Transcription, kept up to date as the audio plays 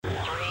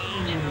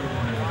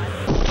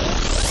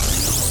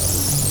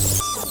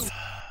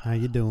How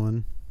you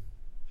doing?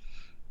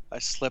 I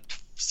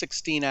slept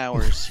 16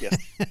 hours.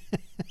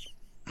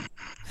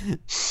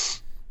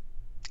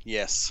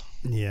 Yes.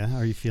 Yeah.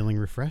 Are you feeling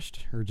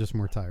refreshed or just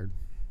more tired?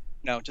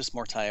 No, just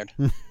more tired.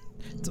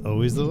 It's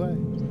always the way.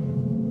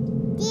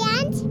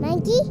 Dance,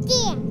 monkey,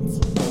 dance.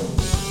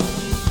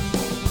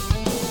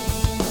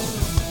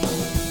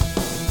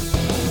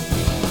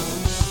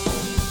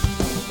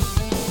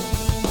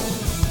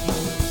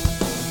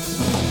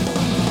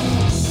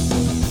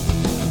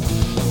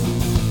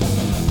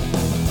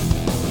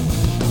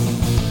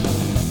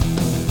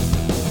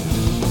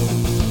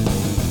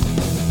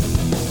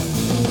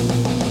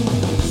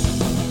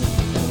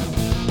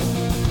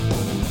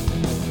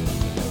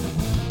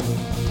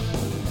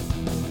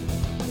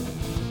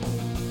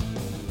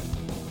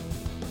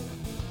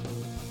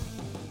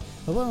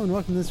 Hello and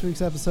welcome to this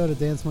week's episode of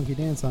Dance Monkey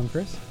Dance. I'm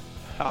Chris.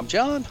 I'm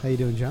John. How you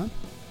doing, John?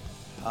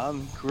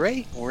 I'm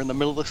great. We're in the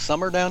middle of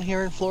summer down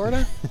here in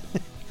Florida.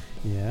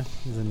 Yeah,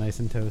 is it nice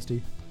and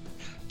toasty?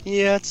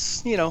 Yeah,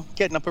 it's,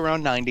 getting up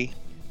around 90.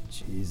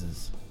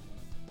 Jesus.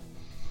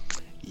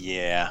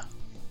 Yeah.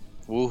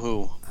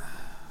 Woohoo.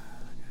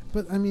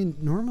 But I mean,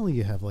 normally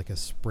you have like a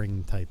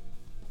spring type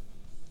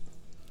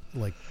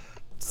like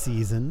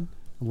season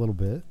a little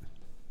bit.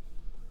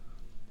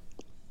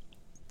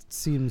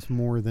 Seems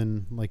more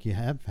than like you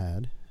have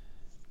had.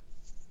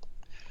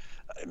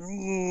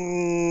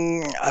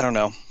 I don't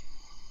know.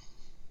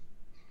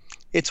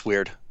 It's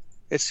weird.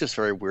 It's just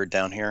very weird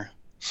down here.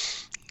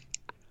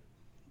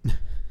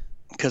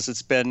 Because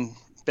it's been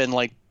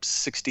like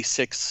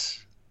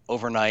 66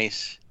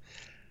 overnight,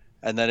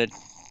 and then it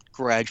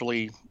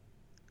gradually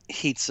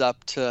heats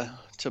up to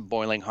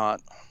boiling hot.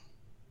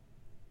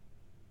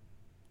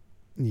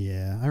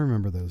 Yeah, I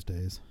remember those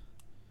days.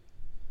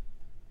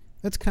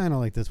 It's kind of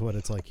like this what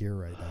it's like here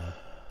right now.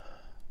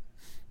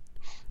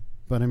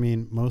 But I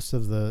mean, most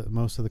of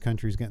the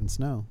country's getting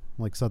snow,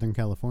 like Southern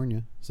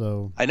California.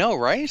 So I know,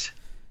 right?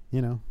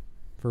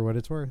 For what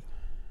it's worth.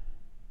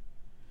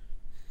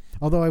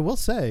 Although I will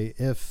say,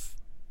 if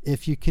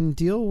you can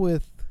deal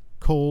with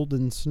cold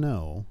and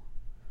snow,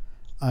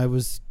 I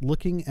was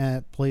looking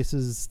at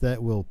places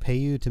that will pay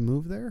you to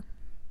move there.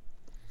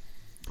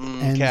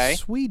 Okay. And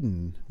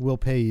Sweden will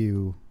pay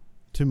you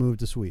to move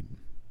to Sweden.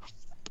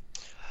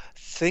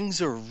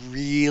 Things are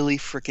really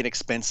freaking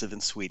expensive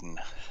in Sweden.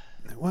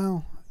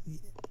 Well,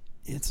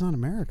 it's not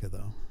America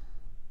though.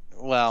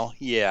 Well,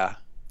 yeah.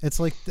 It's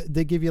like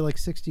they give you like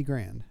 60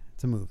 grand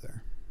to move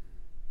there.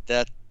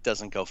 That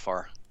doesn't go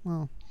far.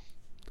 Well,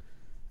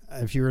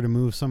 if you were to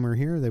move somewhere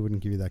here, they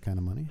wouldn't give you that kind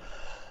of money.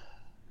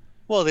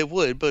 Well, they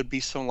would, but it'd be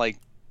some like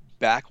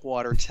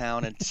backwater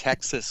town in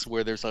Texas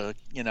where there's a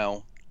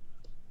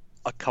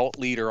cult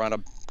leader on a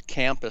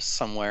campus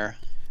somewhere.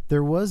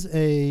 There was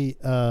a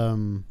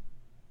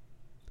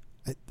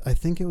I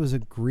think it was a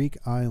Greek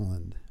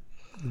island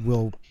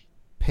will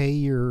pay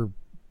your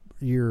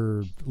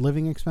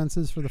living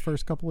expenses for the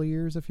first couple of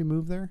years if you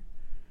move there.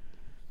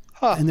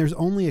 Huh. And there's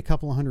only a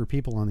couple of hundred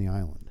people on the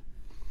island.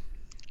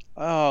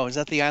 Oh, is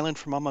that the island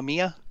from Mamma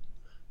Mia?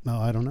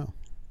 No, I don't know.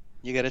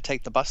 You got to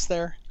take the bus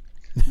there,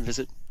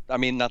 visit. I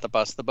mean, not the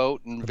bus, the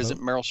boat, and visit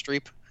boat? Meryl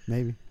Streep.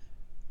 Maybe.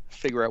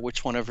 Figure out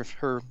which one of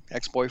her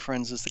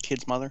ex-boyfriends is the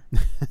kid's mother.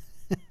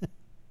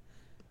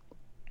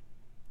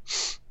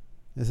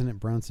 Isn't it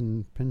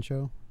Bronson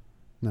Pinchot?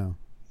 No.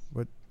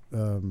 What?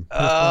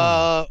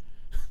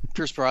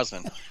 Pierce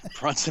Brosnan.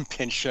 Bronson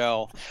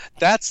Pinchot.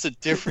 That's a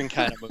different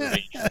kind of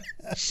movie.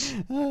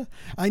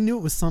 I knew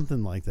it was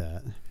something like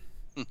that.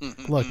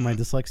 Look, my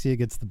dyslexia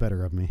gets the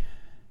better of me.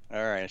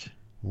 All right.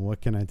 What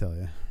can I tell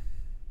you?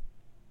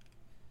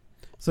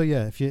 So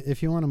yeah,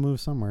 if you want to move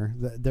somewhere,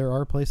 there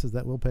are places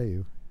that will pay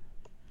you.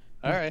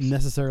 All right.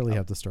 Necessarily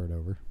have to start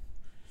over.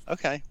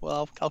 Okay.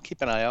 Well, I'll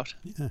keep an eye out.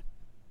 Yeah.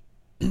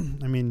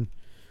 I mean,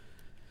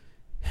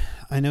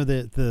 I know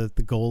that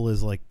the goal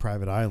is like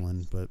private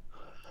island, but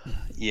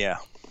yeah,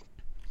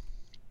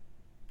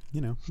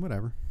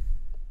 whatever.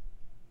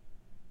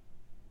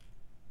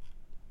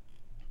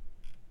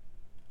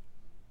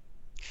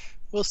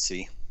 We'll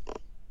see.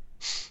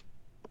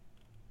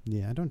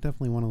 Yeah, I don't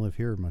definitely want to live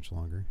here much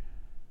longer.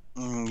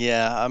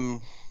 Yeah,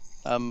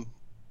 I'm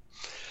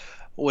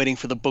waiting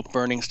for the book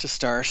burnings to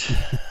start.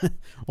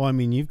 Well, I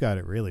mean, you've got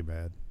it really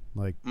bad.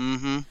 Like,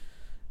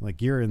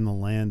 like you're in the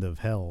land of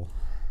hell.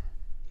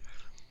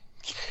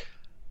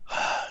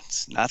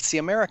 It's Nazi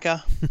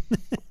America.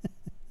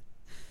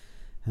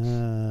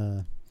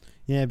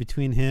 Yeah,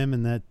 between him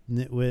and that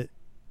nitwit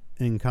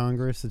in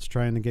Congress that's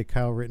trying to get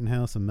Kyle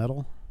Rittenhouse a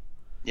medal.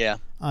 Yeah.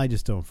 I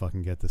just don't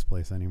fucking get this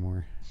place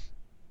anymore.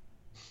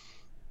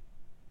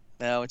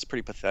 No, it's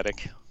pretty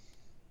pathetic.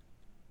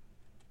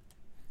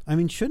 I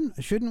mean,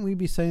 shouldn't we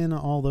be saying to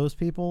all those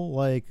people,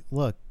 like,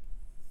 look,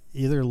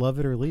 either love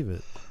it or leave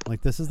it.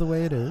 Like, this is the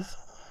way it is.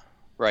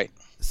 Right.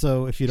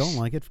 So if you don't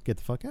like it, get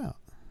the fuck out.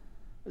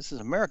 This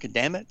is America,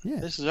 damn it. Yeah.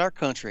 This is our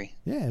country.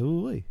 Yeah,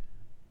 ooh-wee.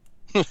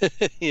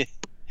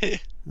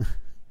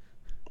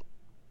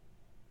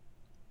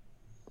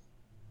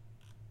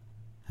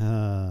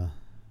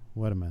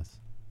 What a mess.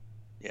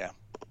 Yeah.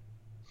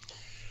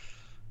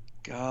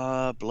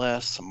 God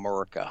bless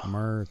America.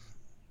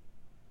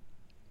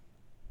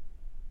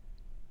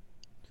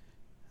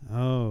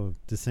 Oh,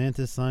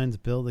 DeSantis signs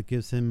bill that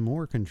gives him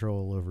more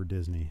control over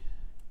Disney.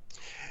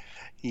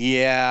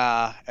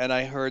 Yeah, and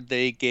I heard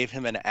they gave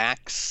him an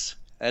axe.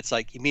 That's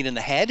like, you mean in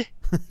the head?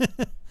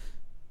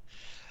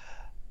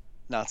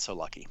 Not so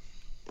lucky.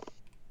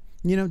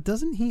 You know,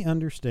 doesn't he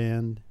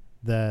understand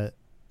that,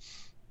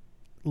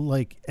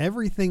 like,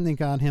 everything that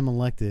got him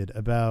elected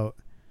about,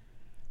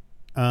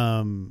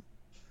 you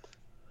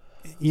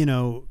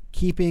know,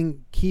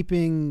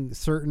 keeping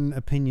certain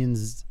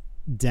opinions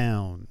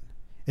down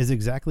is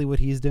exactly what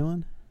he's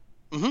doing?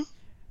 Mm-hmm.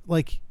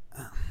 Like,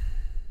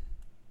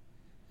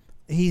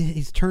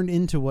 he's turned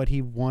into what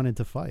he wanted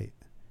to fight.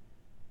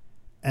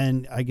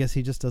 And I guess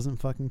he just doesn't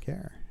fucking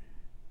care.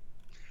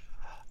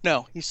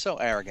 No, he's so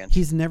arrogant.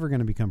 He's never going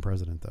to become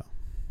president, though.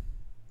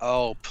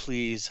 Oh,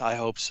 please. I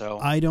hope so.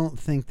 I don't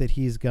think that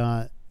he's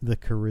got the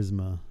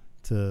charisma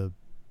to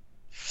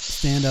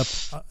stand up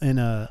in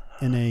a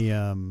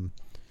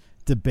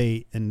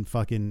debate and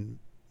fucking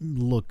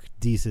look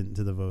decent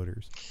to the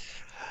voters.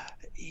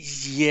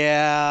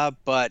 Yeah,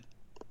 but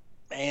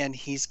man,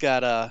 he's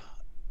got a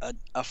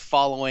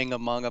following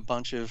among a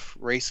bunch of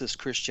racist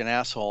Christian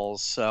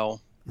assholes, so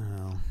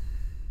Oh.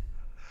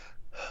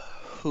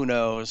 who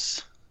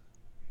knows?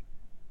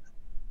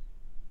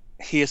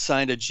 He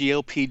assigned a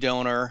GOP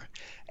donor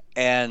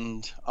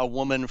and a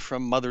woman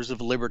from Mothers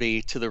of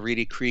Liberty to the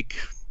Reedy Creek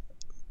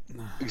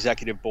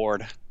executive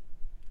board.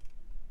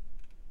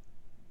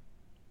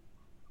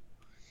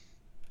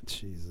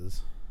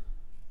 Jesus.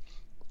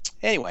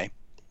 Anyway,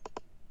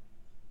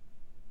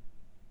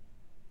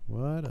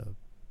 What a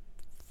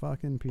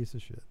fucking piece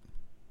of shit.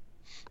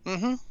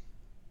 mm-hmm.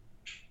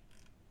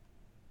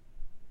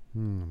 Oh,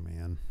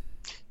 man.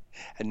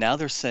 And now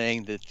they're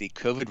saying that the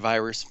COVID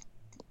virus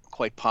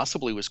quite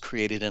possibly was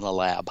created in a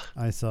lab.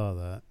 I saw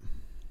that.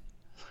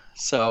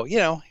 So, you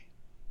know,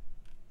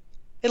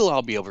 it'll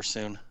all be over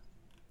soon.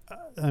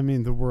 I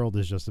mean, the world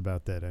is just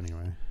about dead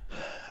anyway.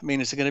 I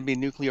mean, is it going to be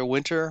nuclear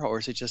winter, or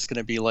is it just going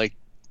to be like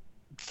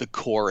the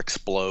core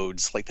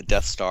explodes like the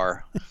Death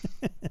Star?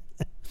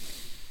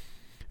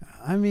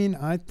 I mean,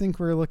 I think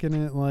we're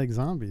looking at like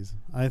zombies.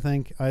 I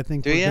think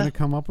Do we're ya? going to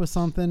come up with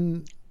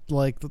something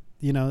like,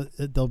 you know,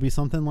 there'll be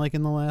something like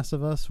in The Last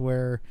of Us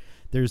where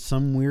there's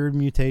some weird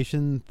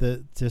mutation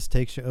that just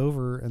takes you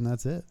over and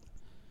that's it.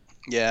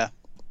 Yeah.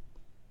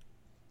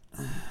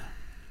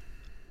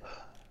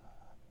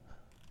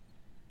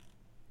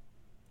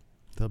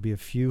 There'll be a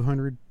few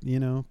hundred, you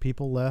know,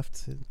 people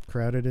left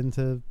crowded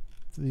into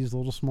these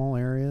little small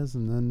areas,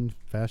 and then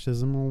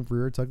fascism will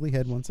rear its ugly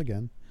head once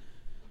again.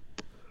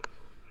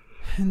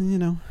 And, you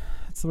know,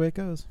 that's the way it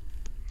goes.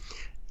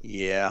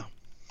 Yeah.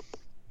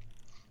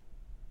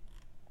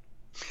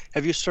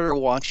 Have you started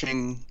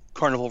watching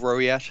Carnival Row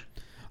yet?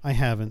 I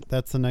haven't.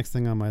 That's the next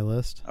thing on my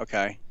list.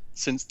 Okay.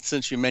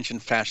 Since you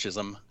mentioned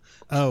fascism.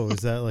 Oh, is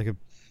that like a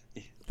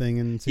thing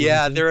in season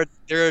Yeah, two?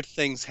 there are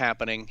things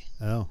happening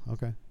Oh,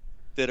 okay.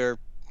 that are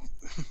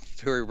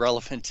very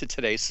relevant to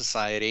today's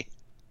society.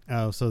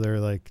 Oh, so they're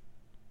like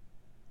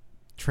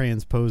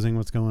transposing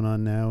what's going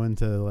on now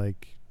into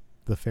like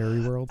the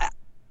fairy world?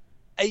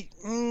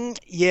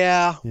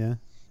 Yeah. Yeah.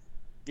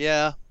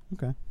 Yeah.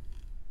 Okay.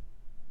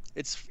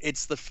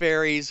 It's the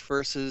fairies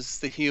versus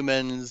the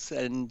humans,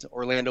 and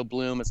Orlando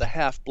Bloom is a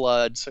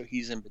half-blood, so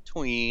he's in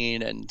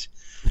between, and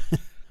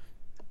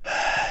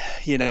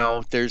you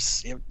know,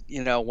 there's,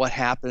 you know, what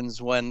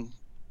happens when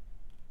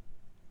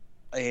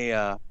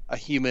a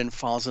human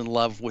falls in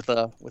love with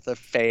a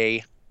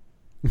fae.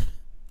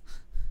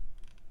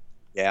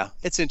 Yeah,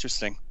 it's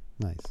interesting.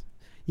 Nice.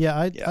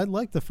 Yeah, Yeah. I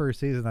like the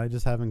first season. I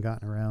just haven't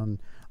gotten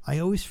around. I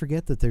always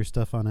forget that there's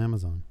stuff on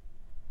Amazon,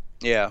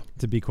 Yeah.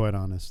 to be quite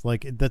honest.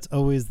 Like, that's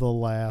always the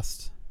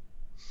last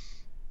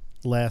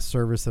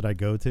service that I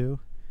go to.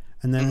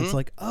 And then it's Mhm.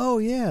 like, oh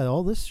yeah,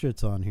 all this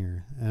shit's on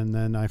here. And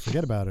then I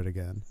forget about it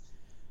again.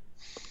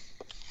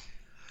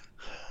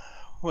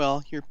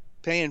 Well, you're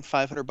paying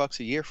 $500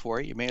 a year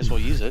for it. You may as well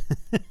use it.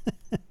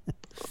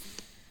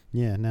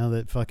 Yeah, now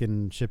that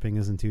fucking shipping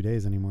isn't 2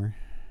 days anymore.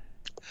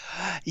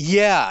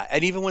 Yeah,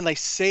 and even when they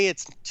say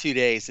it's 2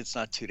 days, it's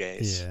not 2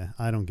 days. Yeah,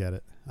 I don't get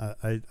it.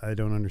 I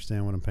don't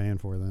understand what I'm paying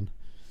for then.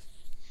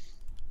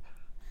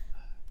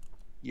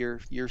 Your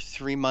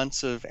 3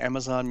 months of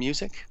Amazon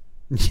Music,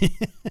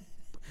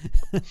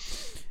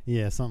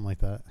 Yeah, something like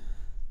that.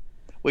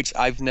 which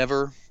I've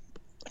never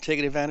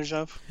taken advantage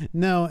of.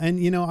 No,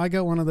 and you know, I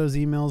got one of those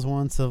emails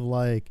once of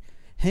like,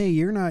 hey,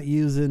 you're not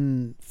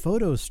using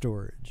photo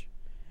storage.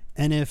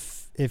 And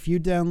if you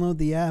download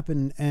the app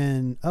and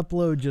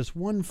upload just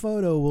one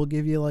photo, we'll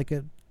give you like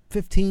a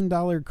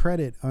 $15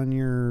 credit on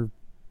your,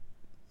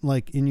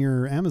 like, in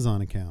your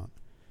Amazon account.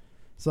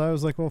 So I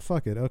was like, well,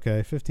 fuck it.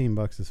 Okay,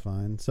 $15 is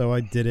fine. So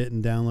I did it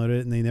and downloaded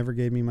it, and they never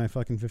gave me my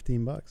fucking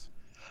 $15.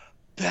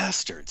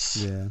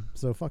 Bastards. Yeah,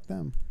 so fuck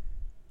them.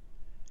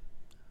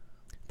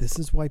 This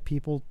is why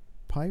people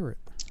pirate.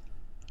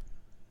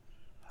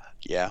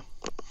 Yeah.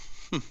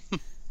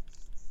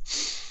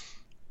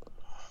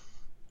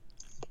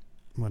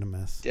 What a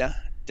mess. Yeah,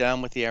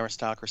 down with the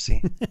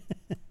aristocracy.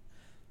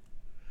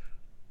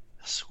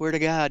 Swear to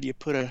God, you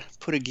put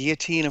a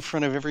guillotine in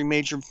front of every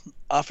major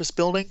office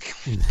building.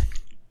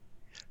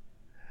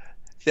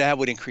 That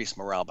would increase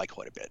morale by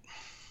quite a bit.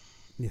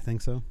 You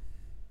think so?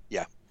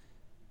 Yeah.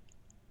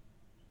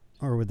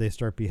 Or would they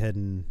start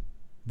beheading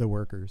the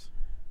workers?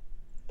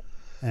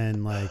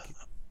 And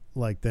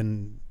like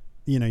then,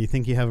 you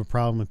think you have a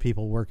problem with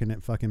people working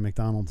at fucking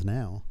McDonald's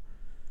now.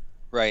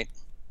 Right.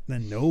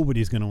 Then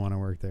nobody's going to want to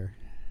work there.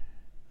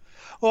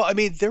 Well, I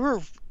mean, there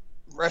are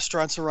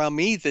restaurants around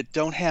me that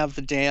don't have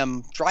the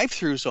damn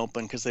drive-thrus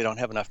open because they don't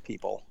have enough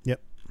people.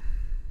 Yep.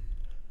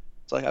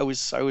 It's like I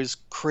was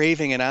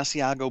craving an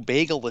Asiago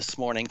bagel this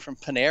morning from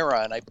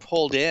Panera, and I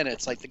pulled in.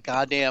 It's like the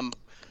goddamn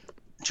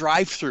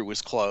drive-thru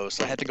was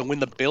closed. I had to go in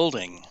the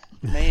building.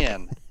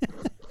 Man.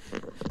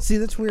 See,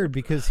 that's weird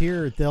because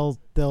here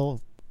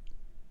they'll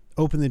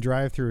open the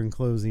drive-thru and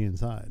close the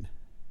inside.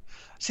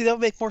 See, that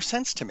would make more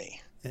sense to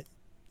me.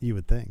 You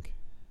would think.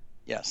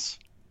 Yes.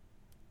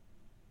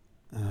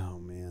 Oh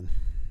man.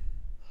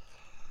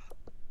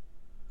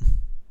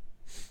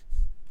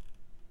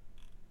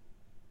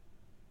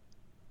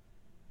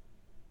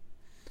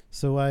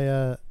 So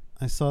I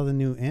saw the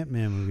new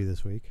Ant-Man movie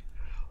this week.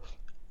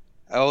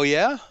 Oh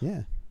yeah?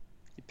 Yeah.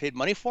 You paid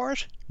money for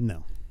it?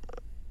 No.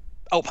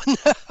 Oh.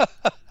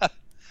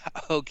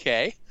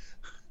 Okay.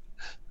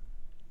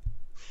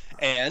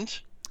 And?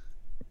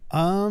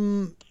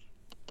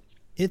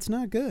 It's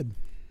not good.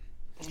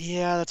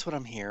 Yeah, that's what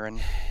I'm hearing.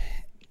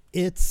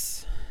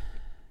 It's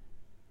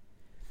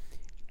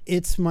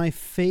my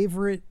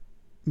favorite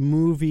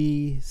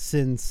movie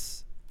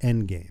since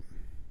Endgame,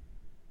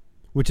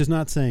 which is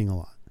not saying a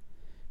lot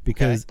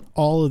because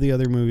all of the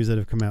other movies that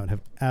have come out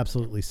have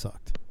absolutely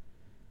sucked,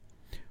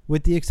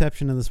 with the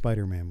exception of the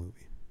Spider-Man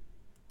movie.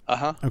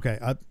 Uh-huh. Okay,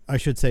 I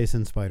should say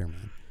since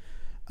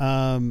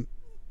Spider-Man.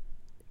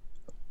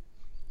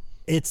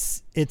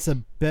 It's a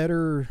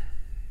better...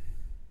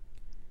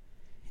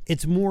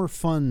 It's more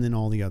fun than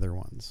all the other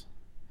ones.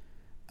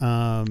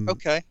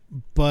 Okay.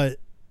 But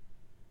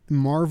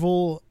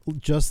Marvel,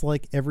 just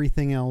like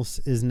everything else,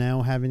 is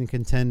now having to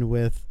contend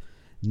with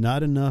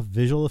not enough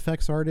visual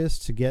effects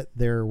artists to get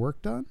their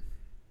work done.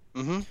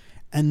 Mm-hmm.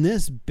 And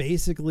this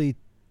basically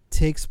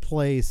takes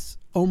place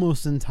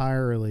almost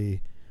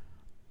entirely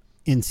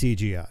in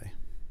CGI.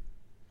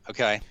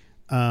 Okay.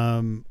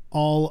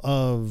 All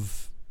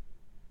of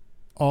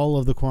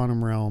the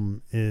Quantum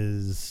Realm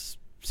is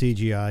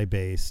CGI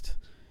based.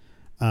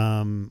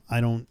 I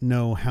don't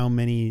know how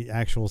many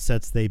actual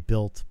sets they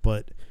built,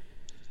 but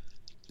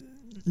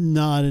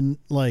not in,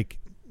 like,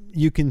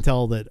 you can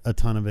tell that a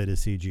ton of it is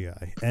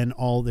CGI, and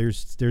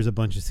there's a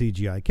bunch of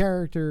CGI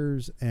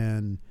characters,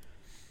 and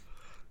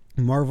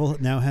Marvel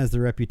now has the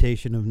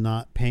reputation of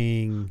not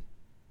paying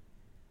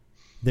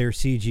their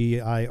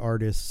CGI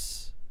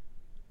artists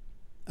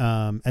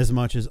as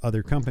much as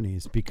other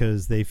companies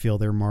because they feel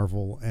they're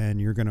Marvel and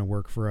you're going to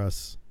work for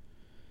us.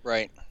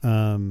 Right.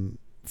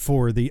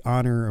 For the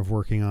honor of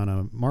working on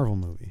a Marvel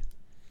movie.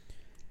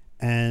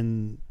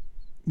 And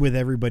with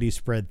everybody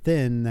spread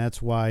thin,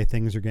 that's why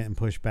things are getting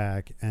pushed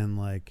back. And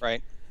like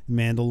right.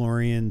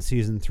 Mandalorian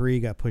season 3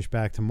 got pushed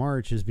back to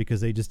March is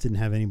because they just didn't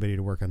have anybody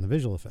to work on the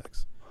visual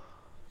effects.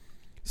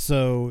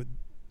 So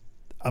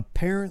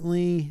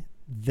apparently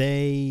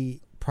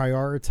they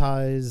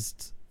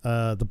prioritized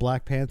the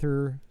Black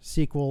Panther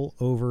sequel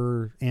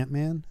over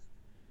Ant-Man.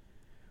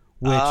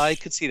 Which, I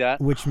could see that.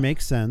 Which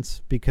makes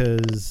sense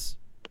because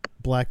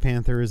Black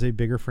Panther is a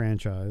bigger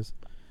franchise.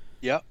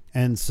 Yep.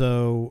 And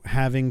so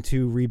having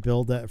to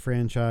rebuild that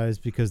franchise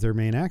because their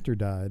main actor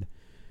died,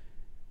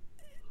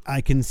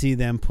 I can see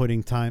them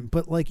putting time.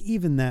 But like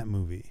even that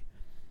movie,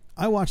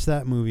 I watched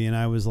that movie and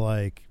I was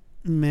like,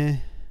 meh.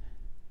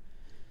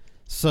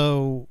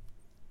 So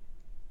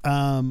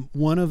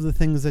one of the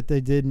things that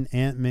they did in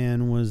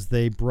Ant-Man was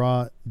they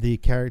brought the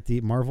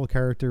Marvel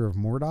character of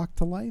MODOK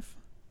to life.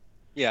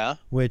 Yeah.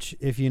 Which,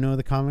 if you know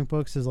the comic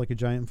books, is like a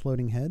giant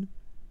floating head.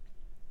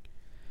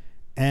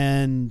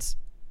 And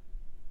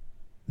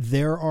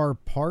there are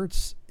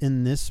parts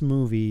in this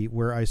movie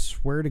where I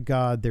swear to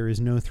God there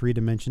is no 3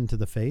 dimension to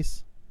the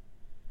face.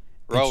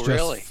 It's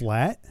just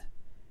flat.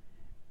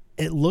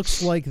 It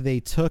looks like they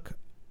took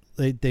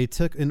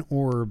an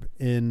orb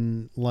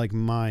in like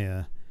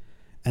Maya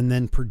and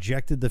then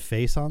projected the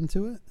face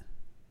onto it.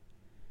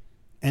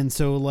 And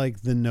so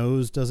like the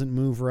nose doesn't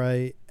move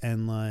right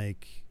and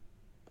like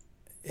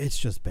it's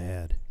just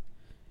bad.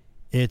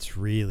 It's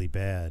really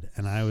bad.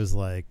 And I was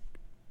like,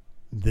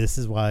 this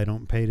is why I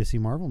don't pay to see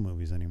Marvel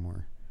movies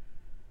anymore.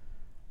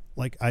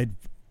 Like I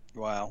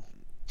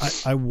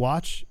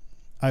watch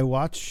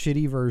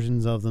shitty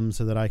versions of them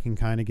so that I can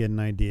kind of get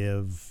an idea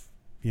of,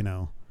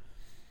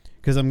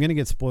 because I'm going to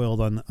get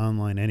spoiled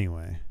online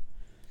anyway.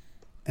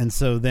 And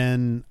so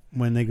then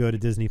when they go to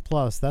Disney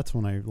Plus, that's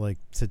when I like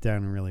sit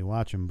down and really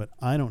watch them. But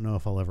I don't know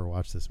if I'll ever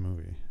watch this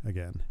movie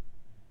again.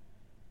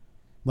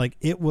 Like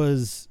it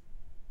was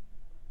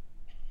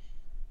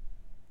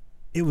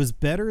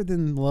better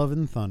than Love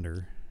and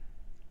Thunder.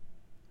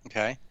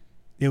 Okay.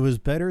 It was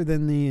better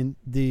than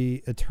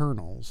the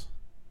Eternals,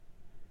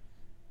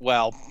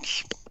 Well,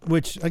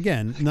 which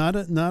again, not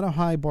a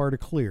high bar to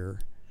clear.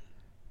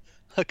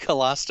 a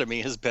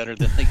colostomy is better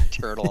than the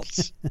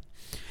Turtles.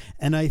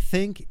 And I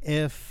think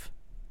if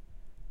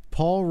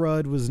Paul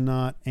Rudd was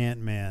not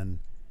Ant-Man,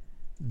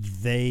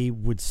 they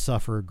would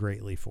suffer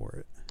greatly for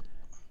it.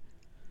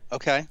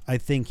 Okay. I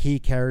think he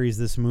carries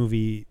this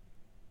movie,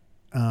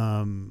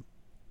 and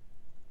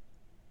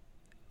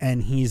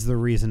he's the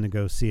reason to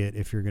go see it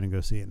if you're going to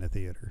go see it in a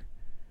theater.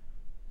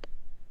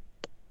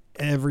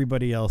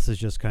 Everybody else is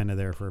just kind of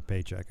there for a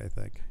paycheck, I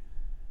think.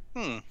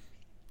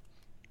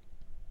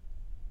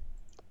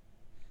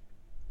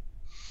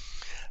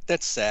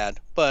 That's sad.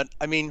 But,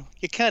 I mean,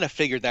 you kind of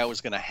figured that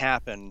was going to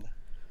happen.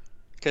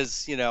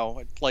 Because, you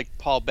know, like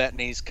Paul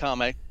Bettany's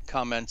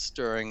comments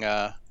during...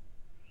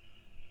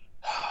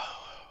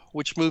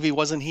 which movie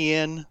wasn't he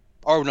in?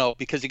 Oh, no,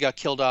 because he got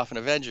killed off in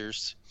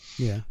Avengers.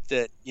 Yeah.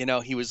 That, you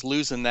know, he was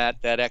losing that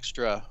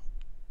extra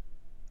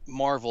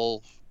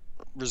Marvel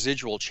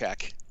residual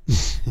check.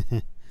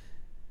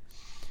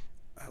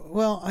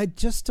 Well, I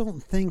just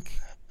don't think...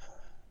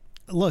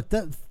 Look,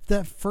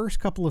 that first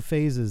couple of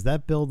phases,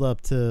 that build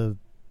up to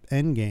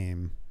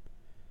Endgame,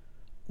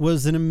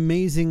 was an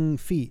amazing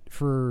feat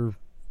for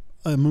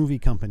a movie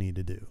company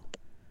to do.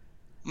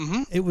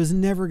 Mm-hmm. It was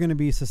never going to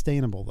be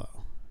sustainable,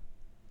 though.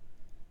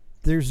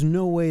 There's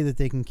no way that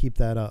they can keep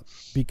that up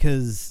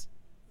because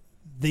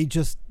they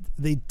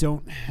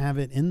don't have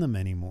it in them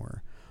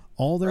anymore.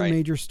 All their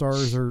major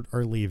stars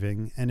are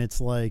leaving, and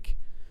it's like,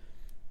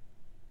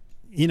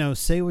 you know,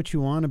 say what you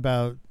want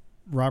about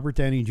Robert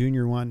Downey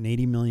Jr. wanting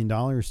 $80 million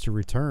to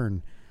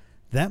return.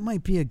 That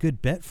might be a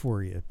good bet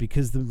for you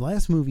because the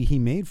last movie he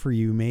made for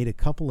you made a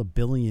couple of $1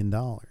 billion.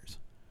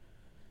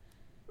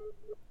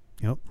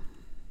 Yep.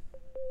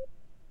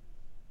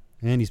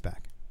 And he's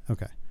back.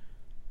 Okay.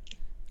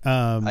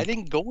 I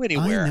didn't go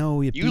anywhere. I know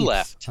you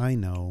left. I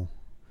know.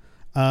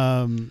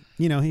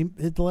 You know,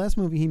 the last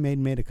movie he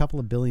made a couple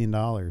of $1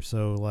 billion.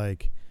 So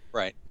like,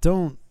 right.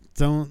 Don't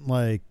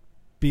like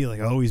be like,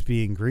 oh, he's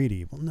being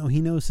greedy. Well, no,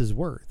 he knows his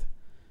worth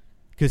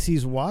because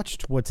he's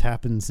watched what's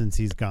happened since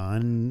he's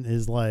gone. And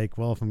is like,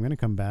 well, if I'm going to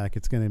come back,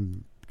 it's going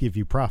to give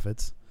you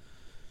profits,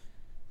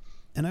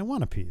 and I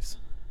want a piece.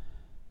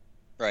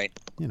 Right.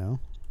 You know,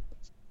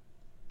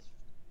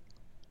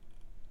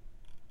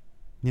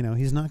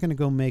 he's not going to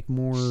go make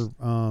more.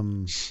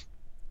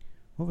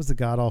 What was the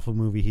god awful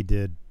movie he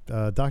did?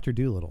 Dr.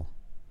 Dolittle.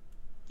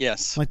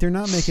 Yes. Like, they're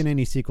not making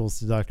any sequels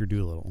to Dr.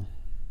 Dolittle.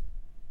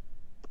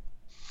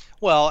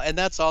 Well, and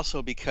that's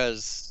also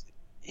because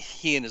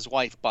he and his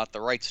wife bought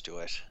the rights to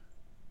it.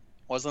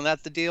 Wasn't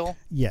that the deal?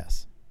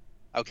 Yes.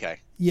 Okay.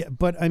 Yeah,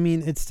 but I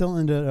mean, it still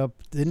ended up.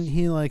 Didn't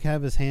he like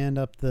have his hand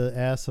up the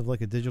ass of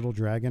like a digital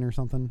dragon or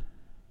something?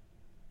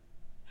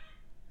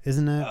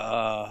 Isn't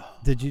that?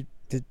 Did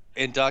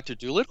in Dr.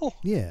 Dolittle?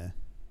 Yeah.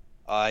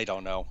 I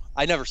don't know.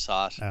 I never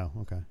saw it. Oh,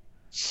 okay.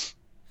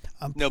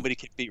 Nobody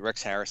can beat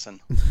Rex Harrison.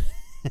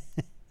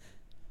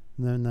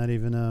 No, not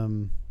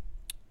even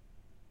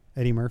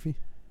Eddie Murphy.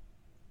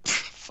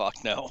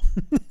 Fuck no.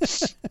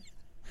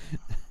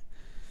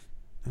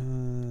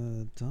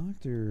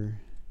 Dr.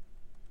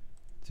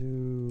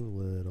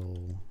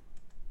 Dolittle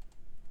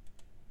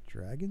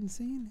dragon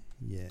scene?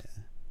 Yeah.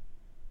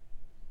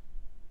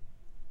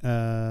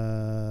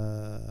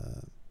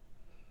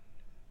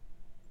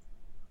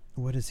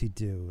 What does he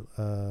do?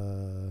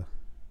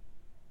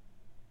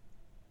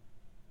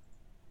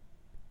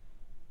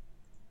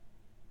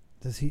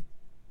 Does he...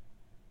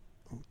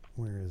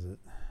 Where is it?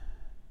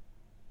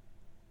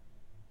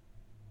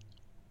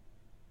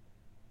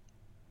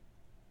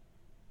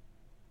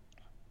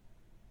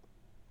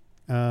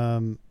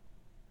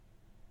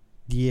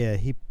 Yeah,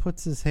 he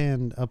puts his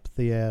hand up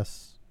the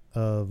ass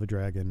of a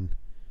dragon.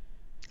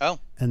 Oh.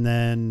 And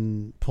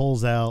then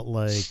pulls out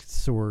like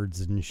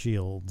swords and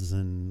shields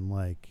and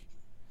like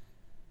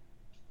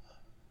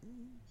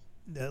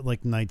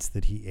knights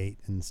that he ate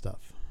and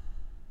stuff.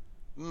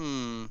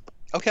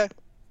 Okay.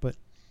 But,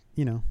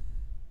 you know,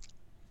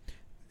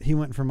 he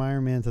went from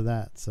Iron Man to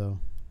that, so.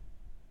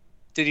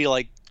 Did he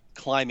like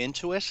climb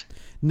into it?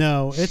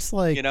 No, it's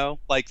like, you know,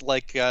 like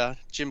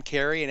Jim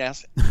Carrey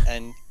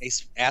and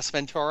Ace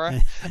Ventura,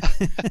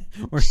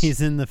 where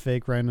he's in the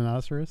fake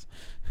rhinoceros.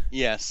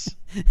 Yes.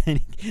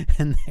 and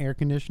the air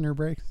conditioner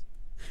breaks,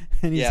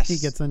 and he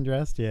gets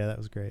undressed. Yeah, that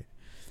was great.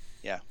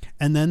 Yeah.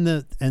 And then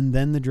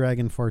the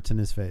dragon farts in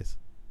his face.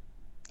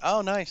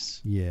 Oh, nice.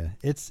 Yeah,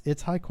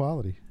 it's high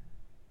quality.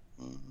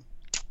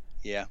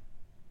 Yeah.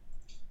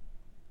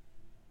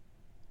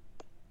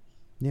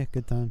 Yeah,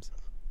 good times.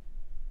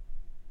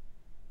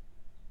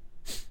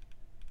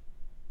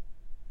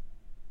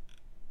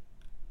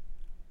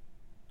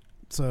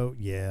 So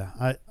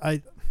yeah,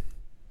 I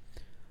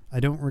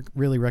don't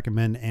really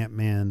recommend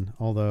Ant-Man,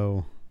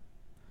 although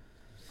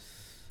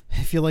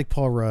if you like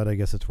Paul Rudd, I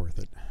guess it's worth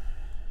it.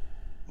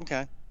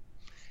 Okay.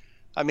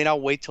 I mean,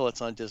 I'll wait till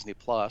it's on Disney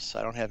Plus.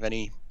 I don't have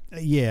any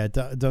Yeah,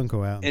 don't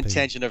go out.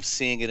 intention of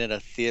seeing it in a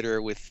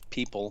theater with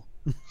people.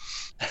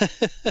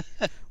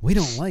 We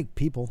don't like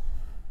people.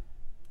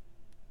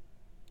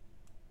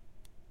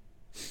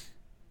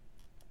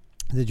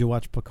 Did you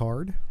watch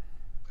Picard?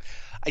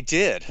 I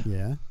did.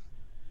 Yeah.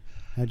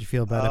 How'd you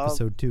feel about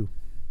episode 2?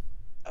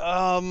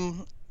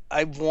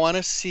 I want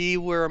to see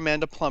where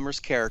Amanda Plummer's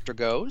character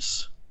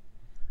goes.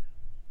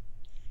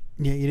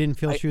 Yeah, you didn't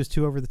feel she was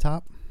too over the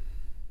top?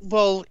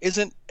 Well,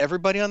 isn't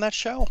everybody on that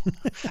show?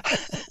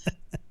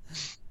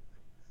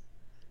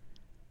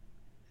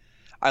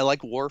 I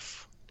like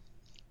Worf.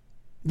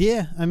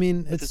 Yeah, I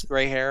mean, with his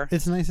gray hair.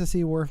 It's nice to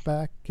see Worf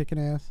back kicking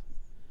ass.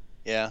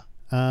 Yeah.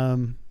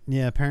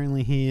 Yeah,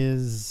 apparently he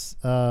is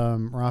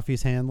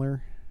Rafi's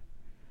handler.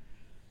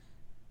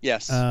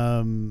 Yes.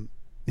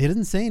 He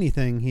doesn't say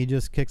anything. He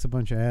just kicks a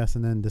bunch of ass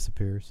and then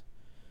disappears.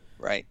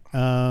 Right.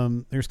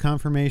 There's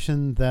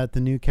confirmation that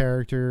the new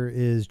character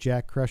is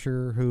Jack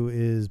Crusher, who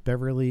is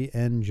Beverly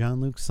and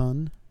Jean-Luc's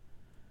son.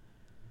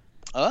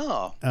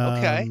 Oh,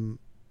 okay.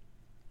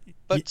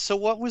 But so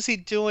what was he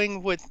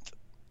doing with...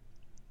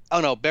 Oh,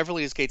 no,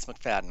 Beverly is Gates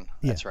McFadden.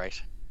 That's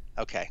right.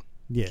 Okay.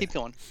 Yeah. Keep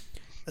going.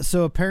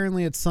 So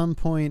apparently at some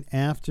point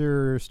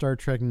after Star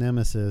Trek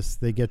Nemesis,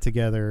 they get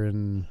together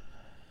and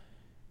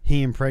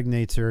he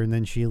impregnates her and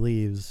then she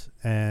leaves.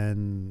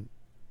 And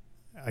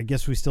I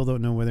guess we still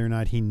don't know whether or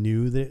not he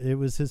knew that it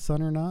was his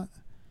son or not.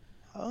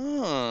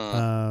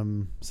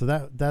 Oh.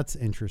 So that's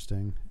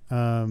interesting.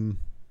 I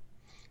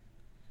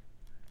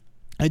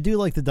do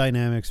like the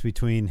dynamics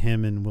between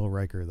him and Will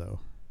Riker,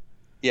 though.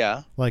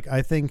 Yeah. Like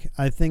I think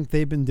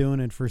they've been doing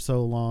it for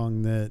so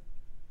long that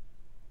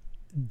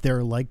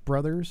they're like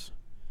brothers,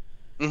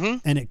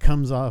 and it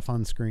comes off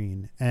on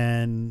screen.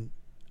 And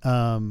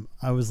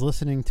I was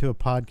listening to a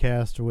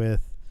podcast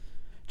with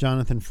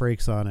Jonathan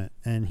Frakes on it,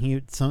 and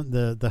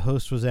the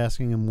host was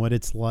asking him what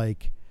it's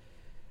like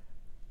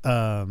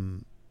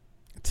to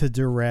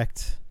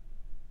direct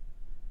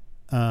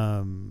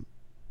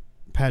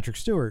Patrick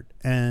Stewart,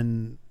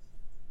 and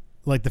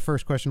like the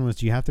first question was,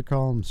 do you have to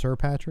call him Sir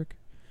Patrick?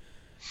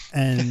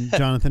 And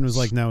Jonathan was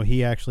like, no,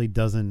 he actually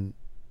doesn't.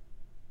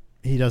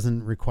 He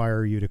doesn't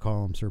require you to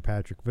call him Sir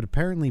Patrick. But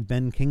apparently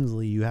Ben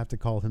Kingsley, you have to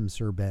call him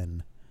Sir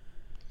Ben.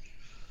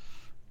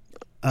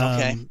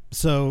 Okay.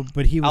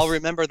 But he was... I'll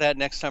remember that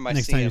next time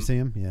you see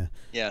him, yeah.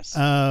 Yes.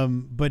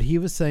 But he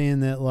was saying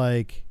that,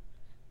 like,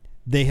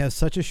 they have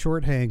such a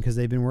shorthand because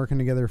they've been working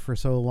together for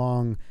so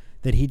long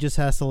that he just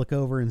has to look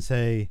over and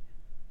say,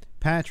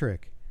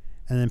 Patrick.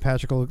 And then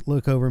Patrick will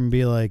look over and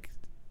be like,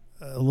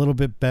 a little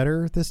bit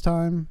better this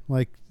time?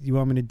 Like, you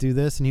want me to do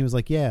this? And he was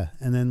like, yeah.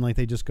 And then, like,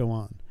 they just go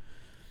on.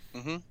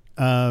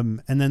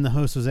 And then the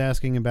host was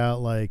asking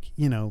about, like,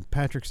 you know,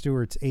 Patrick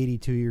Stewart's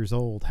 82 years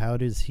old. How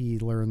does he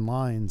learn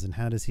lines? And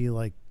how does he,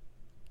 like,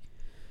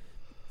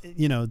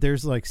 you know,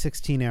 there's like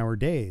 16-hour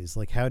days.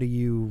 Like, how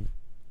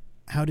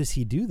does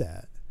he do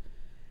that?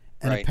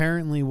 And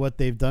apparently what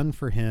they've done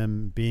for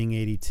him being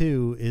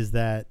 82 is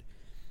that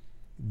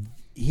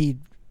he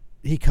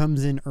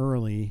comes in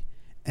early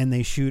and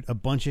they shoot a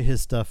bunch of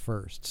his stuff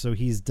first. So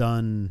he's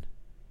done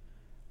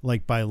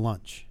like by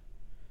lunch.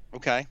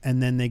 Okay.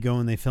 And then they go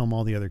and they film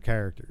all the other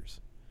characters.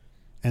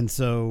 And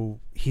so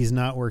he's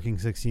not working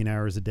 16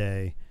 hours a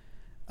day.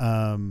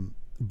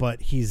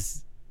 But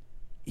he's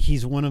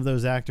one of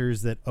those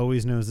actors that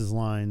always knows his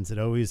lines. It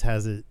always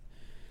has it.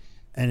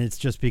 And it's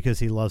just because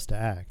he loves to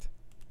act.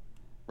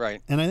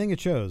 Right. And I think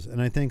it shows.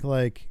 And I think,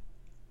 like,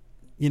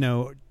 you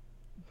know,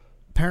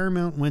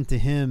 Paramount went to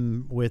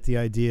him with the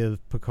idea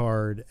of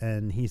Picard,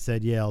 and he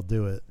said, yeah, I'll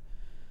do it.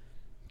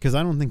 Because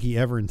I don't think he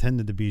ever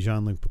intended to be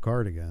Jean-Luc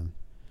Picard again.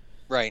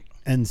 Right.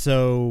 And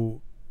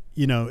so,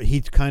 you know,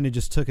 he kind of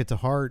just took it to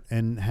heart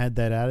and had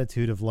that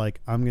attitude of,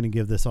 like, I'm going to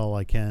give this all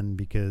I can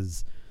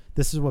because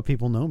this is what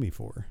people know me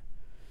for.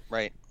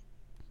 Right.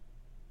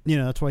 You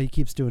know, that's why he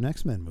keeps doing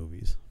X-Men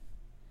movies.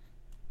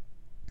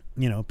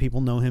 You know,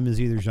 people know him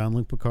as either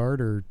Jean-Luc Picard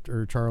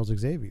or Charles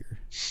Xavier.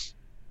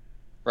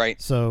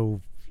 Right.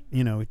 So,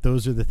 you know,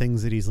 those are the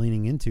things that he's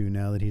leaning into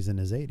now that he's in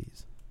his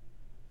 80s.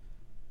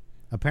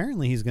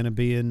 Apparently he's going to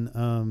be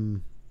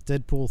in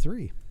Deadpool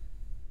 3.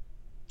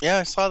 Yeah,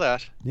 I saw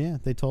that. Yeah,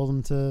 they told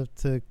him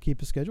to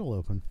keep a schedule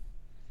open.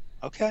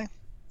 Okay.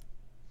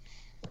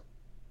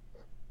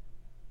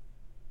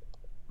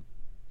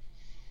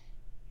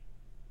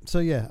 So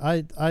yeah,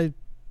 I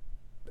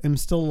am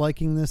still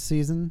liking this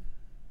season.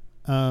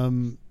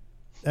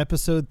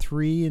 Episode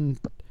 3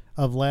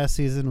 of last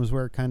season was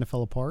where it kind of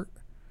fell apart.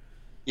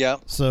 Yeah.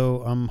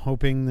 So I'm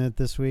hoping that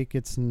this week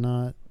it's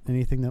not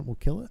anything that will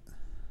kill it.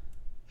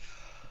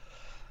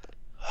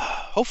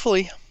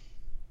 Hopefully.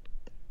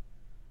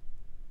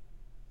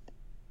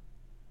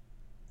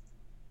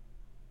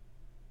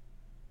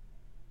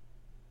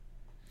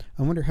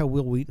 I wonder how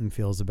Will Wheaton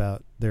feels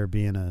about there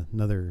being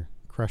another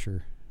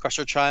Crusher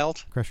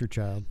Child.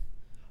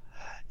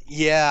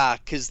 Yeah,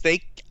 because do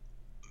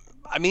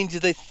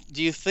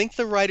you think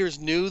the writers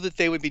knew that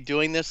they would be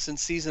doing this in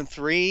season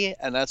 3,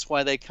 and that's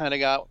why they kind of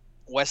got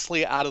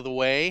Wesley out of the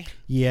way?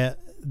 Yeah,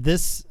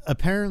 this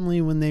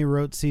apparently when they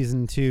wrote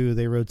season 2,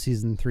 they wrote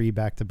season 3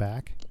 back to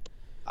back.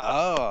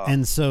 Oh.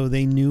 And so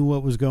they knew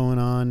what was going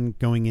on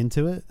going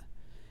into it.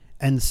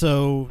 And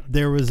so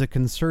there was a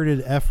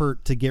concerted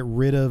effort to get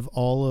rid of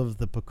all of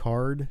the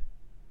Picard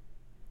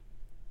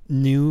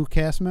new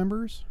cast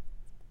members.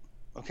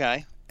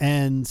 Okay.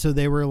 And so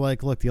they were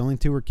like, look, the only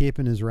two we're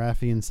keeping is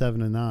Raffi and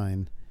 7 and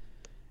 9.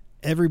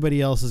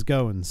 Everybody else is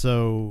going.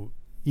 So,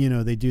 you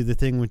know, they do the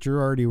thing with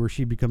Girardi where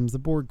she becomes the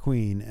board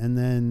queen. And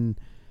then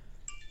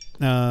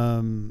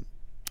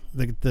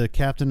the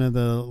captain of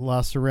the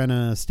La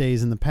Sirena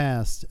stays in the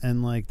past.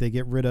 And, like, they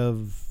get rid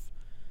of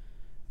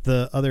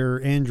the other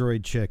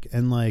android chick.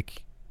 And,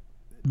 like,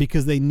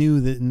 because they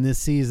knew that in this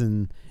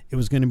season it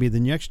was going to be the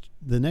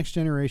next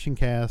generation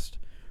cast,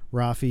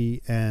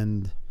 Raffi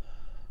and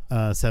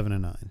 7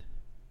 and 9.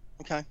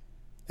 Okay.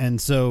 And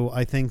so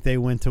I think they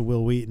went to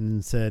Will Wheaton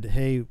and said,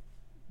 hey,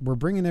 we're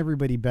bringing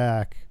everybody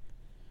back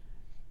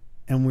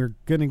and we're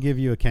going to give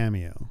you a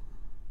cameo.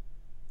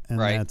 And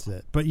that's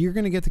it. But you're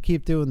going to get to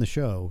keep doing the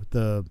show,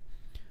 the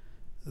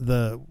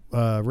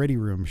Ready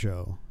Room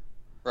show.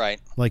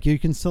 Right. Like, you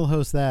can still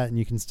host that and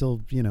you can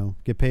still, you know,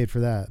 get paid for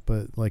that.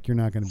 But, like, you're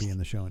not going to be in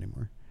the show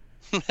anymore.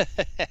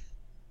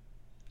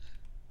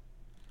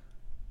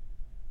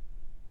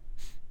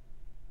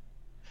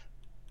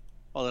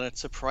 Well, then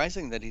it's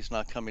surprising that he's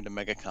not coming to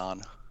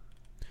MegaCon.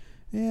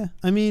 Yeah.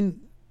 I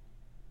mean,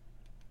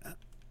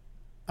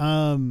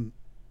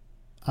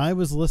 I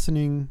was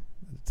listening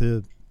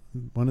to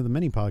one of the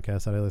many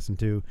podcasts that I listen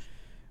to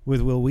with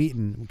Will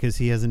Wheaton because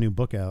he has a new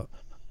book out.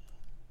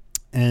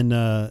 And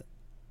I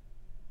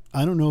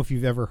don't know if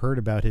you've ever heard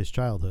about his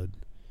childhood.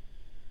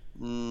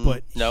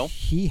 But no.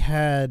 He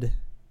had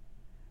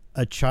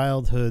a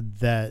childhood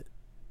that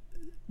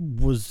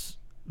was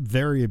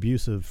very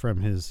abusive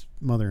from his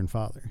mother and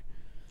father.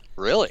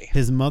 Really?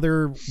 His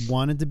mother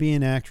wanted to be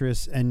an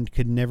actress and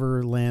could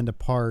never land a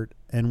part.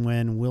 And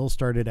when Will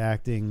started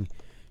acting,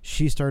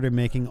 she started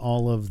making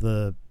all of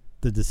the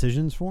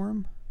decisions for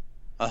him.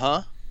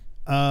 Uh-huh.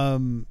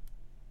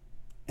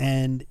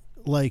 And,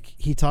 like,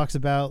 he talks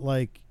about,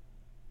 like,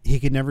 he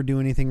could never do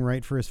anything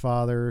right for his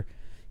father.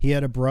 He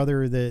had a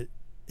brother that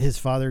his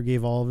father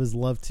gave all of his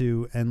love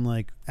to and,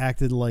 like,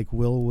 acted like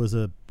Will was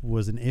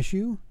an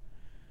issue.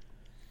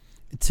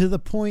 To the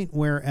point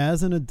where,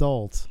 as an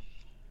adult,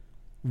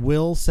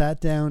 Will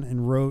sat down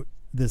and wrote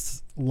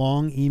this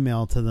long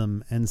email to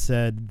them and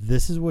said,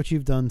 this is what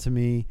you've done to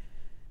me.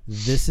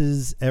 This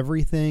is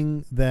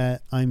everything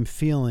that I'm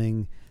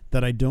feeling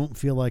that I don't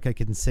feel like I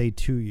can say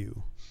to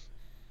you.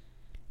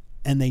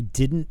 And they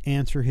didn't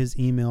answer his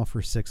email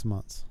for 6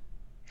 months.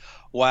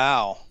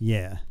 Wow.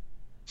 Yeah.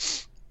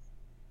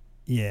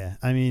 Yeah.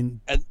 I mean,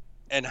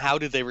 and how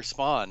did they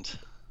respond?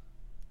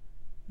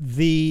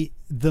 The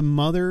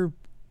mother,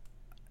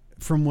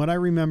 from what I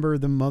remember,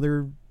 the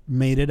mother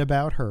made it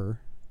about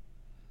her.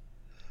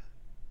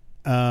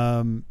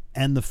 And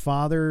the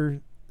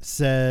father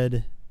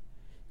said,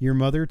 your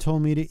mother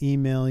told me to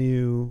email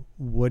you.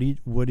 What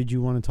did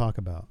you want to talk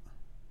about?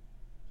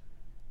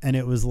 And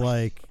it was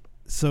like,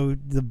 so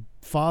the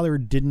father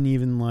didn't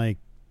even, like,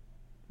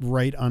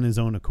 write on his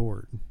own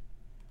accord.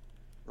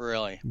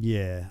 Really?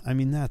 Yeah. I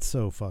mean, that's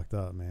so fucked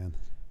up, man.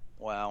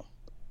 Wow.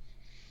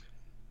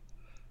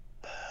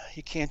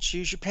 You can't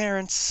choose your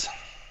parents.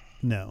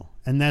 No.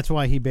 And that's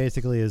why he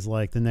basically is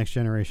like, the next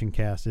generation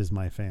cast is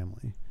my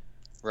family.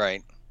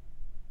 Right.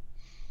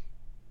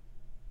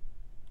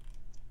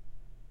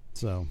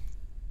 So.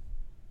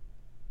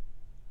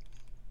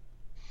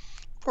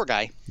 Poor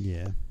guy.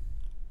 Yeah.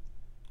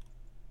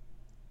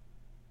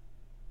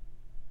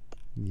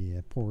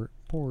 Yeah, poor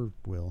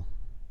Will.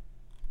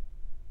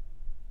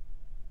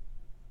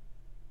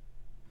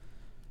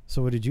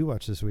 So what did you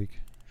watch this week?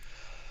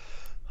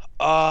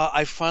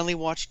 I finally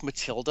watched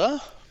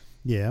Matilda.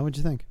 Yeah, what'd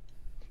you think?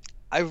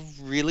 I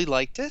really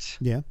liked it.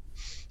 Yeah.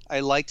 I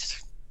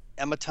liked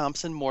Emma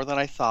Thompson more than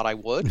I thought I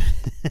would.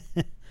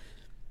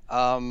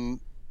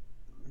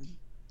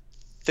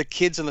 The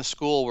kids in the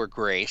school were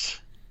great.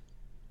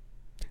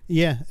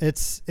 Yeah,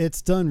 it's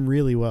done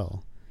really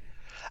well.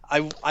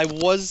 I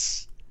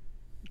was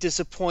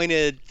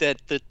disappointed that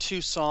the 2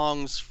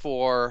 songs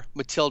for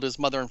Matilda's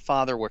mother and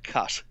father were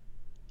cut.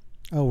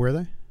 Oh, were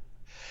they?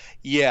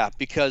 Yeah,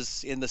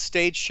 because in the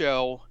stage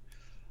show,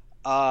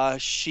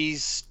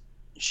 she's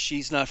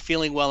not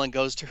feeling well and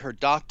goes to her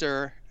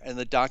doctor, and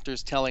the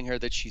doctor's telling her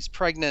that she's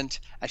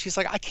pregnant, and she's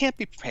like, I can't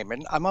be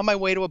pregnant. I'm on my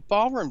way to a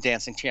ballroom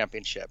dancing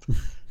championship.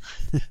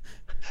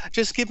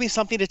 Just give me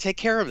something to take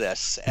care of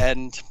this.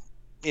 And,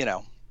 you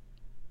know.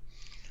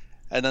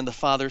 And then the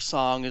father's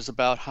song is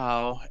about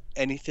how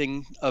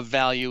anything of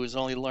value is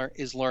only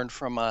learned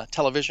from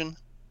television.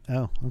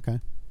 Oh, okay.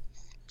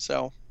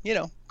 So, you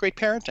know, great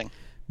parenting.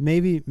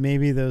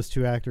 Maybe those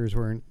 2 actors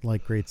weren't,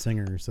 like, great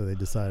singers, so they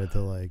decided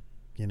to, like,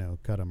 you know,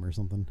 cut them or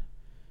something.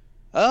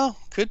 Oh,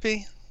 could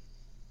be.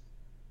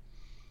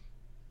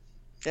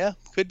 Yeah,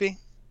 could be.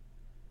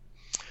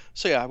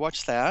 So yeah, I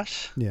watched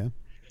that. Yeah.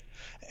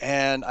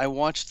 And I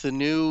watched the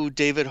new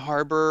David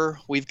Harbour,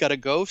 We've Got a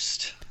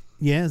Ghost.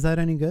 Yeah, is that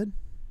any good?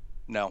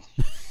 No.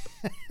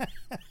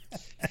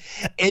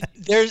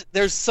 There's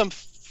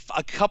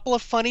a couple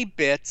of funny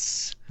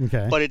bits.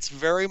 Okay. But it's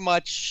very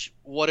much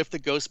what if the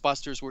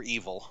Ghostbusters were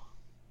evil.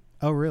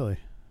 Oh, really?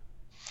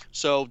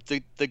 So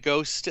the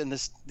ghost and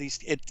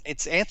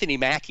it's Anthony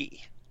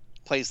Mackie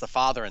plays the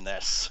father in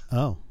this.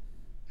 Oh.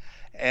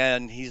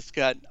 And he's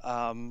got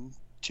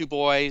 2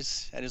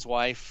 boys and his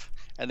wife,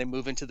 and they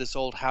move into this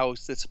old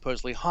house that's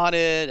supposedly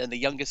haunted, and the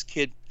youngest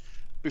kid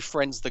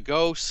befriends the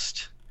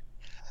ghost.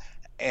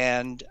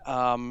 And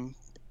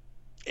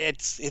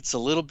it's a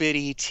little bit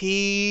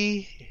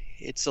E.T.,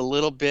 it's a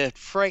little bit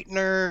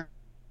Frightener.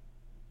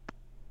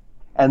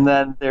 And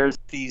then there's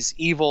these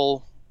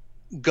evil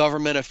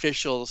government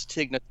officials,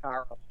 Tig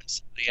Notaro and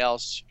somebody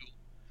else, who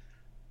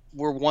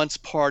were once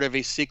part of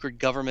a secret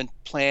government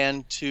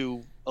plan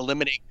to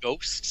eliminate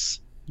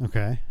ghosts.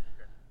 Okay.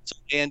 So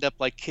they end up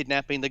like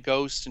kidnapping the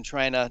ghost and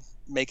trying to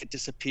make it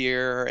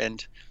disappear.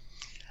 And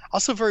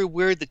also very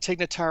weird that Tig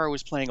Notaro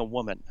was playing a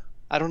woman.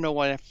 I don't know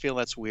why I feel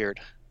that's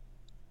weird.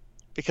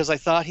 Because I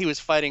thought he was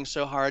fighting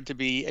so hard to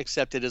be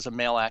accepted as a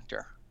male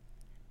actor.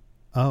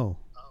 Oh.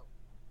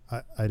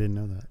 I didn't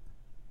know that.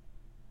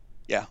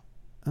 Yeah.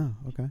 Oh,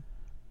 okay.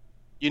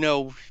 You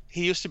know,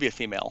 he used to be a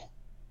female.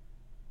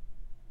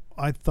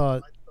 I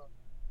thought.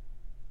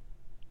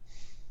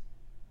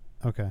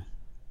 Okay.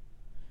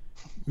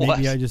 Maybe What?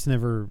 I just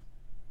never.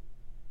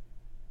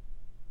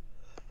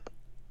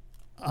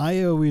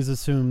 I always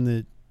assumed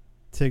that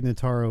Tig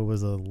Notaro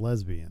was a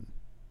lesbian.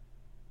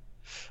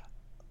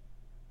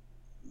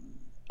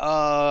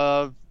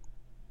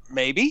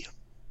 Maybe.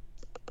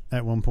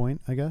 At one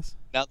point, I guess.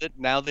 Now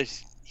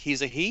that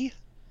he's a he.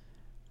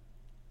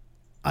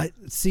 I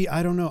see.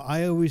 I don't know.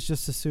 I always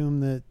just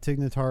assumed that Tig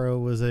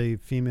Notaro was a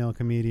female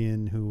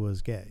comedian who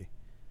was gay.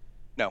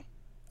 No.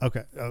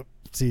 Okay.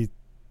 See.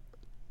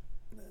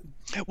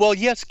 Well,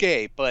 yes,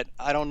 gay, but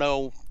I don't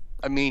know.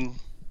 I mean,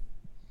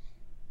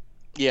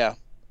 yeah.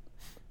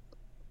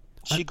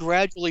 She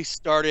gradually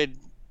started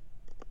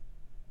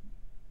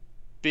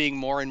being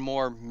more and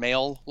more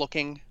male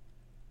looking.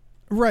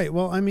 Right.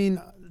 Well, I mean,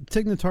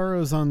 Tig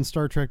Notaro's on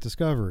Star Trek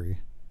Discovery.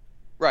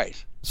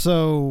 Right.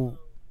 So,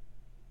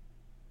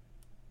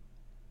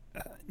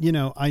 you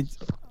know,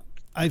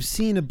 I've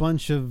seen a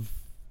bunch of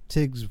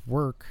Tig's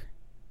work.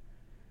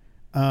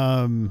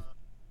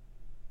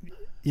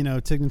 You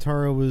know, Tig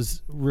Notaro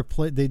was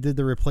they did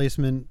the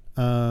replacement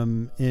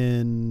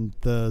in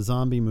the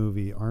zombie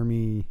movie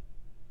Army,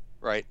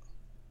 Right.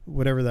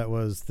 whatever that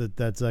was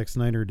that Zack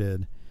Snyder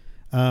did.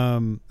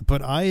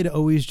 But I had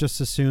always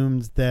just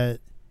assumed that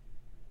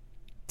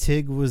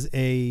Tig was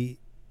a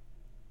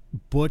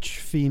butch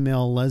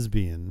female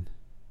lesbian.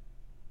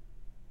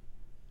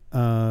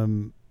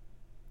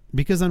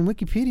 Because on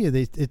Wikipedia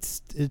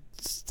it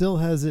still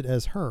has it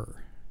as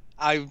her.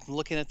 I'm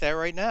looking at that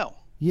right now.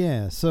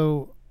 Yeah,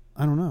 so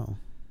I don't know.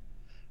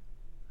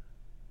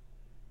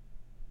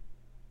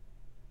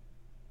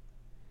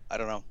 I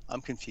don't know.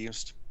 I'm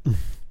confused.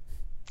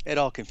 It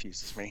all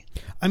confuses me.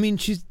 I mean,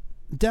 she's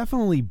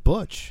definitely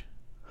butch.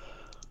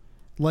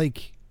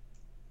 Like,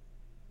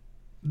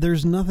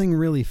 there's nothing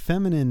really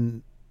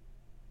feminine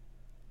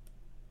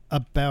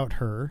about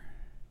her.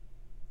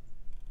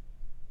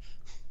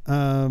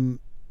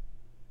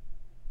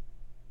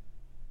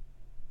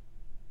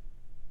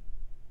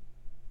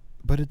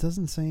 But it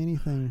doesn't say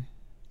anything.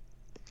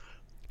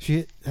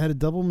 She had a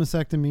double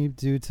mastectomy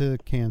due to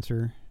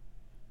cancer.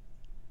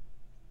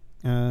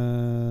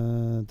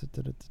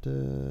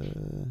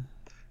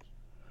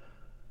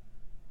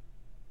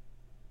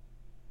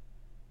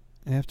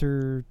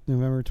 After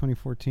November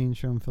 2014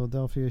 show in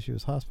Philadelphia, she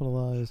was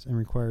hospitalized and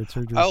required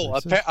surgery. Oh,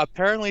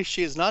 apparently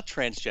she is not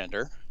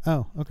transgender.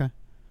 Oh, okay.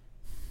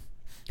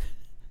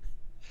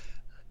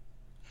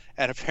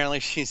 And apparently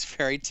she's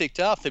very ticked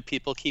off that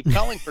people keep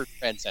calling her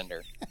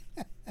transgender.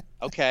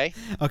 Okay.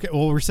 Okay,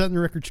 well, we're setting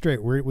the record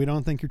straight. We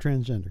don't think you're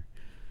transgender.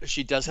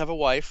 She does have a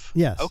wife.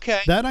 Yes.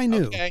 Okay. That I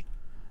knew. Okay.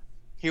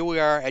 Here we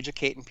are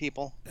educating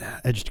people.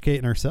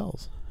 Educating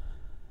ourselves.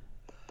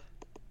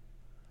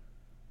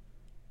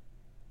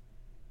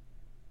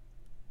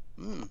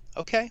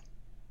 Okay.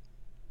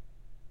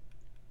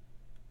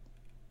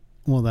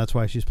 Well, that's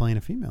why she's playing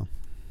a female.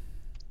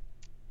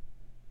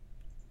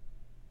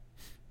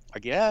 I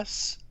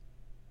guess.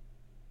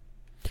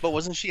 But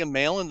wasn't she a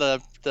male in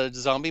the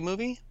zombie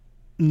movie?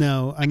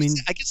 No, I mean,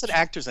 I guess an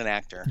actor's an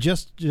actor.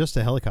 just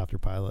a helicopter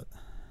pilot.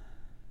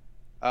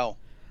 Oh.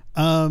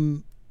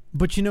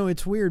 But you know,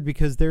 it's weird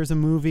because there's a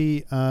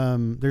movie,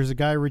 there's a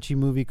Guy Ritchie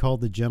movie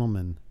called The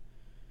Gentleman.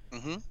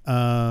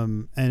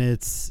 Mm-hmm. And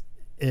it's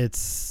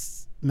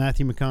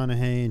Matthew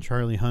McConaughey and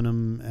Charlie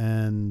Hunnam,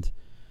 and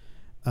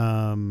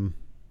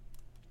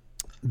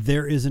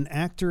there is an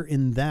actor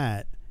in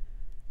that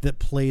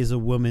plays a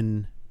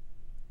woman.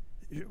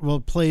 Well,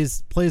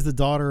 plays the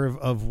daughter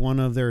of one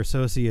of their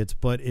associates,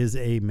 but is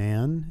a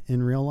man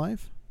in real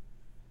life.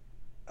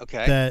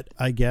 Okay. That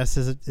I guess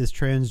is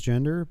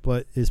transgender,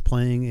 but is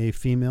playing a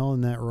female in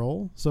that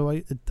role. So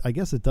I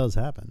guess it does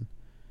happen.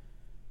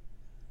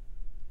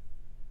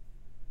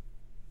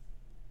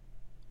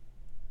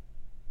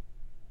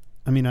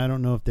 I mean, I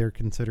don't know if they're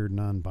considered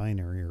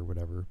non-binary or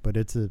whatever, but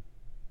it's a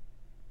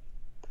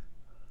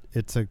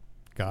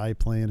guy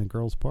playing a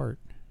girl's part.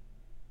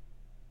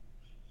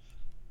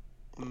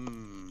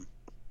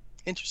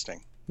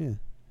 Interesting. Yeah.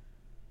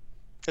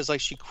 because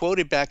like she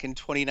quoted back in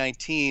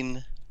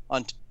 2019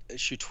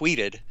 she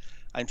tweeted,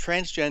 "I'm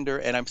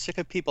transgender and I'm sick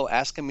of people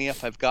asking me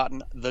if I've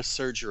gotten the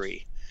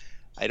surgery.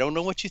 I don't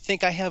know what you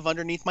think I have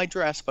underneath my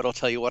dress, but I'll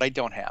tell you what I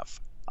don't have: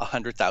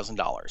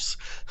 $100,000."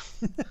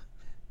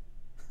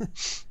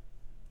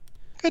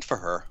 Good for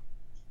her.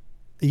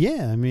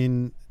 Yeah, I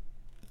mean,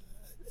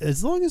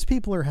 as long as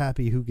people are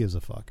happy, who gives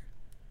a fuck?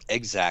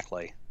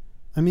 Exactly.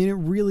 I mean, it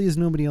really is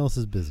nobody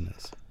else's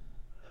business.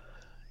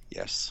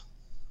 Yes.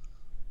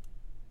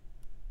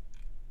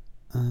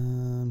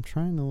 I'm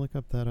trying to look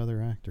up that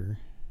other actor.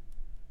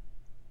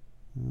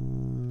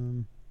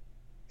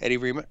 Eddie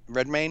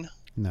Redmayne?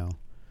 No,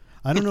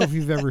 I don't know if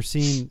you've ever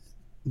seen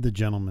The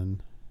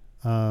Gentleman.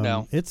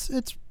 No. It's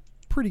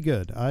pretty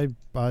good.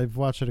 I've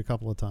watched it a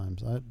couple of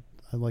times. I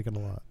like it a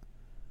lot.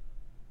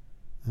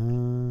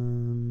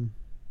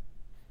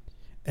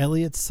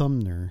 Elliot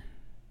Sumner.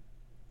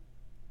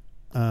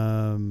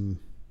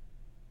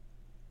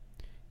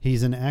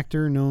 He's an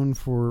actor known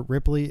for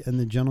Ripley and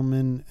The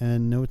Gentleman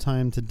and No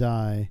Time to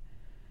Die.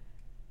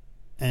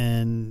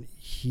 And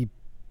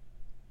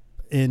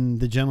in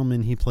The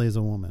Gentleman, he plays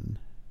a woman.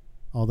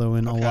 Although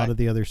in a lot of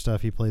the other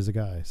stuff, he plays a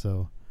guy.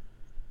 So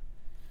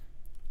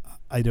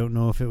I don't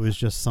know if it was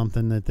just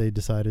something that they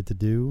decided to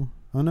do.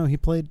 Oh no, he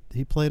played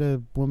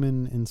a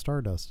woman in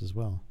Stardust as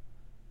well.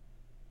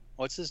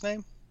 What's his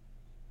name?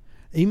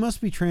 He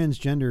must be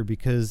transgender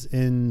because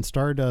in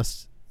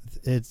Stardust,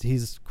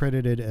 he's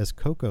credited as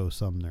Coco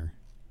Sumner.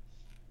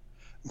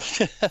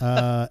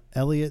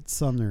 Elliot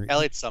Sumner.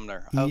 Elliot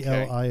Sumner.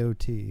 Okay.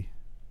 Eliot.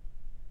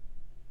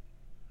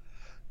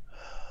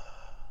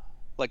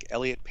 Like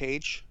Elliot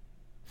Page?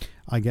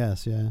 I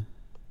guess, yeah.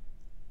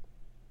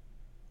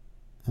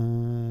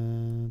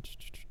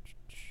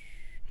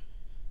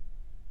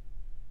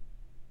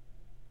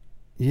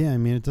 Yeah, I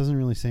mean, it doesn't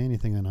really say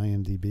anything on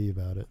IMDb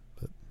about it,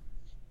 but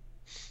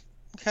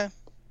okay.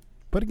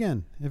 But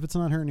again, if it's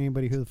not hurting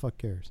anybody, who the fuck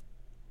cares?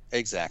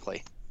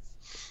 Exactly.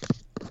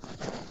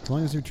 As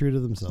long as they're true to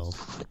themselves.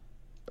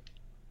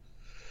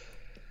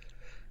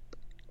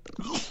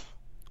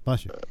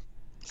 Bless you.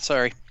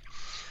 Sorry.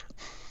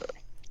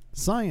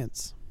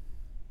 Science.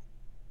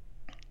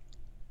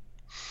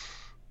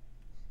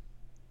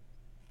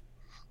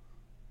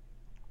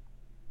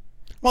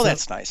 Well,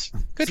 that's nice.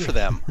 Good for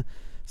them.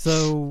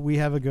 So we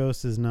have a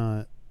ghost is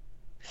not.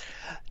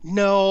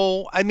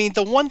 No, I mean,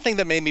 the one thing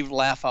that made me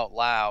laugh out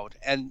loud,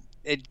 and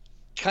it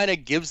kind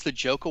of gives the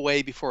joke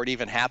away before it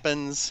even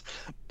happens,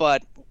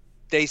 but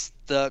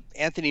the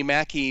Anthony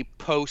Mackie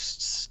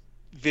posts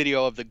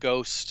video of the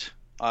ghost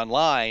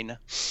online,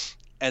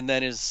 and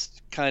then is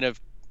kind of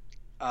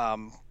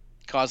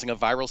causing a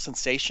viral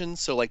sensation.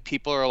 So like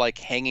people are like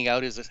hanging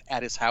out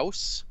at his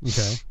house.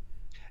 Okay.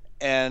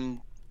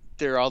 And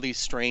there are all these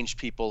strange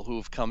people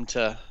who've come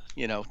to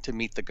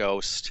meet the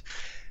ghost,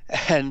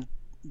 and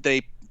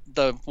the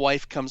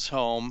wife comes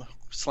home,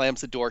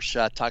 slams the door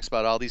shut, talks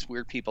about all these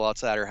weird people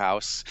outside her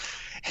house,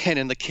 and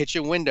in the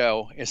kitchen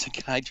window is a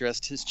guy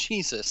dressed as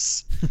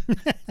Jesus.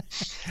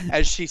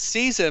 As she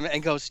sees him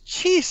and goes,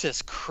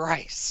 "Jesus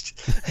Christ."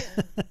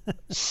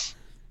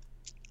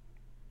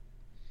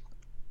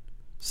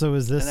 So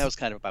is this? And that was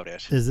kind of about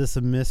it. Is this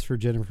a miss for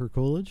Jennifer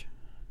Coolidge?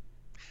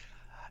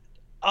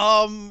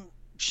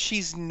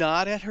 She's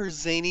not at her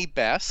zany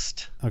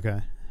best.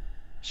 Okay.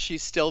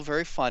 She's still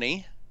very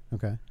funny.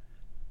 Okay.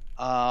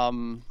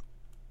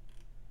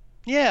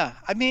 Yeah,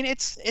 I mean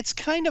it's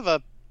kind of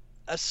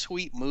a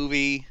sweet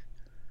movie.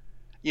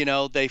 You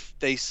know, they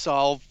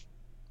solve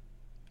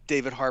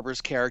David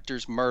Harbour's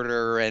character's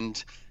murder,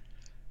 and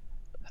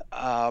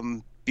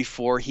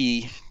before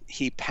he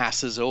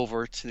passes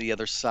over to the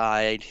other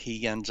side,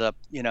 he ends up,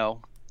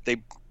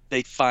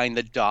 they find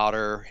the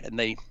daughter, and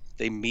they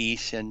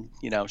meet, and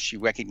she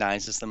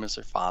recognizes them as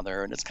her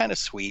father, and it's kind of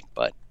sweet,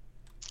 but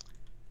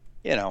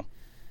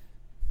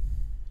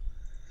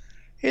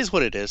is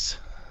what it is.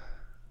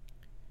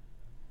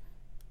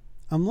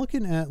 I'm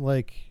looking at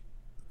like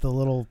the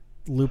little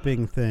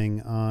looping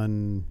thing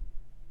on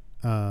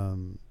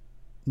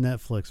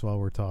Netflix while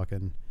we're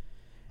talking,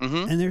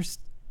 and there's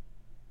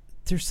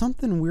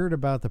something weird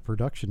about the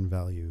production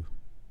value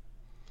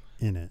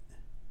in it.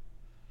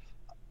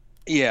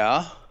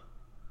 Yeah.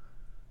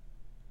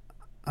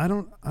 I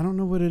don't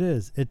know what it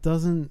is. It's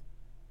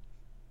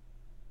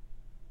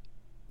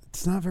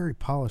not very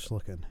polished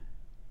looking.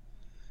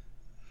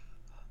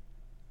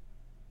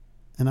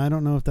 And I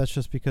don't know if that's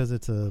just because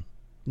it's a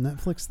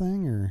Netflix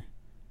thing, or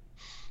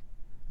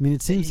I mean,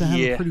 it seems to have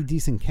a pretty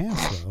decent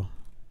cast though.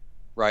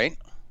 Right.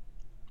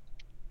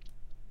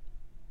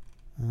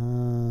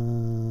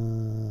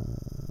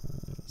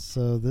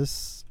 So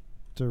this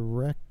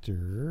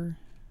director,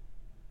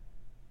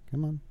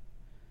 come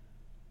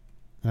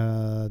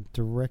on,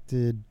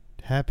 directed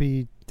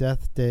Happy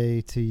Death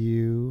Day to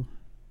You,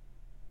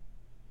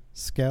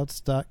 Scout's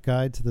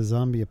Guide to the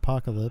Zombie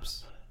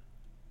Apocalypse,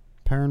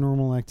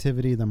 Paranormal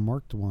Activity: The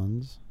Marked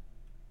Ones,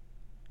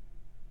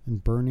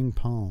 and Burning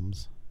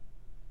Palms.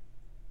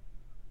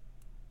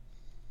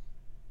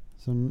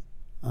 So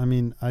I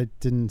mean, I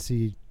didn't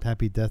see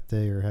Happy Death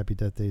Day or Happy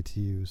Death Day to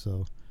You,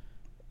 so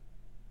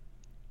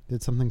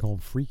did something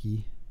called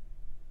Freaky.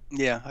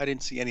 Yeah, I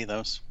didn't see any of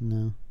those.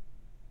 No.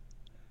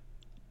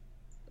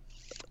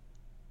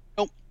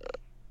 Nope.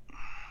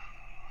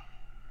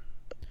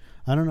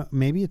 I don't know.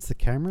 Maybe it's the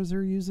cameras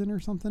they're using or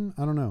something.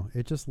 I don't know.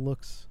 It just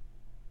looks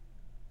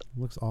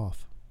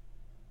off.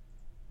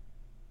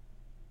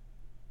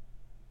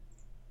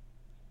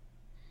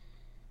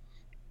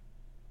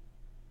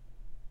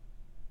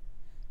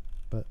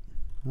 But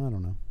I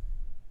don't know.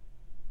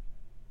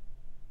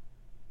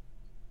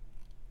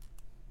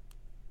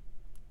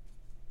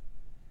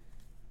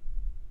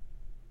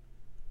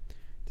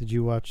 Did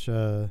you watch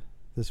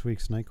this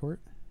week's Night Court?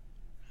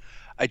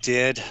 I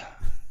did.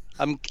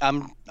 I'm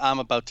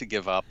about to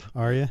give up.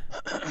 Are you?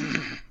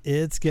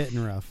 It's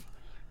getting rough.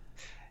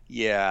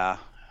 Yeah.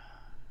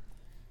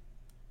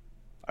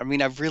 I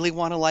mean, I really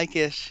want to like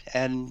it,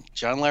 and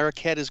John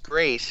Larroquette is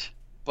great,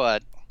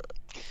 but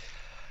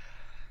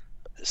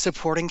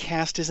supporting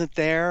cast isn't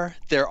there.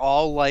 They're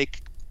all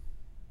like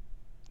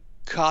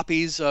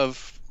copies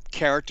of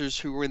characters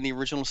who were in the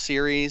original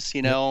series.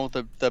 You know,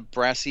 the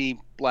brassy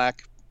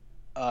black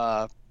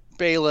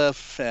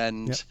bailiff,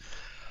 and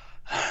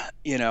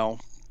you know,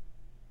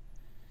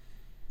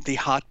 the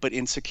hot but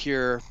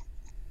insecure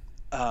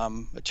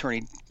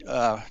attorney.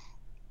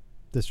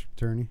 District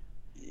attorney.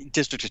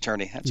 District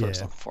attorney. That's what I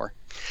was looking for.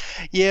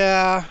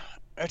 Yeah,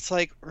 it's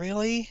like,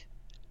 really?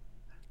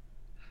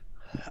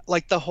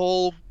 Like the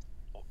whole.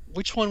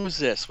 Which one was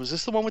this? Was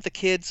this the one with the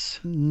kids?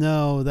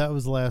 No, that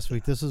was last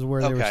week. This is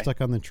where they were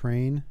stuck on the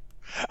train.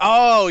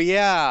 Oh,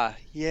 yeah.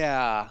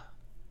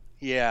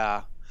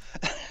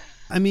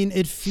 I mean,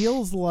 it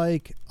feels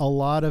like a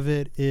lot of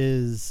it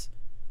is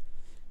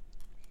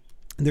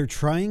they're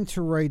trying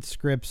to write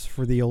scripts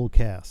for the old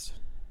cast.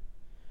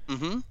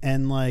 Mm-hmm.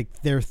 And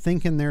like they're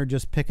thinking they're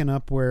just picking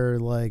up where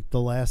like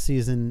the last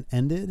season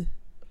ended.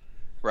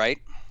 Right.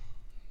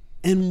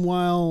 And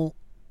while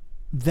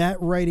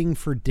that writing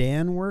for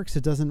Dan works,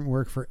 it doesn't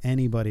work for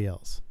anybody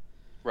else.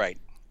 Right.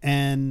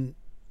 And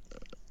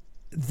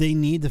they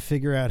need to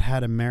figure out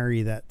how to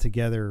marry that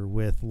together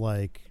with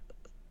like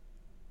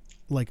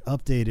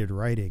updated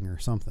writing or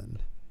something.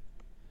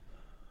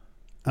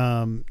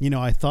 You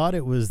know, I thought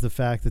it was the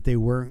fact that they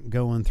weren't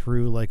going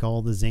through like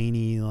all the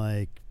zany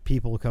like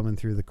people coming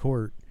through the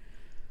court,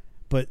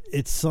 but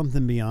it's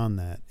something beyond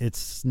that.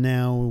 It's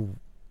now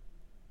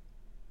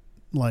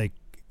like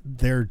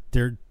they're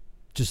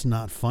just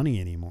not funny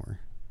anymore.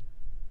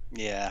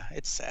 Yeah,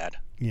 it's sad.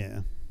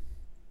 Yeah.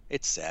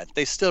 It's sad.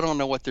 They still don't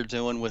know what they're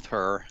doing with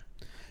her.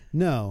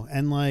 No,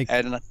 and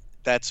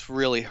that's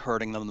really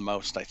hurting them the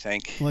most, I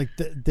think. Like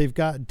they've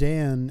got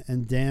Dan,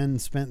 and Dan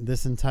spent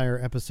this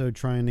entire episode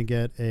trying to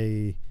get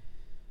a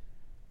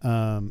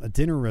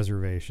dinner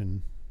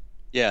reservation.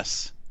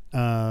 Yes.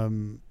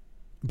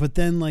 But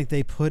then like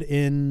they put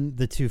in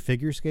the two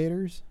figure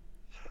skaters.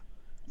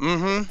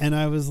 Mm-hmm. And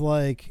I was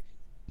like,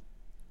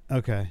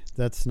 okay,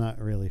 that's not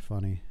really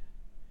funny.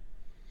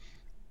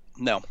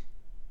 No.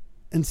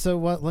 And so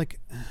what, like,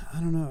 I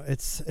don't know.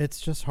 It's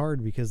just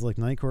hard because like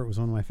Night Court was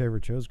one of my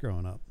favorite shows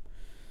growing up.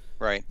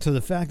 Right. So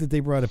the fact that they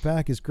brought it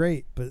back is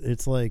great, but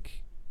it's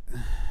like,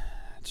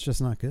 it's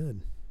just not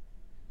good.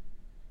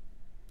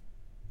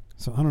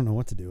 So I don't know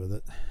what to do with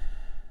it.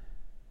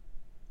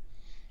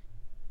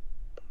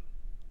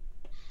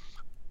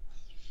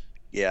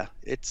 Yeah,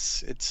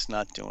 it's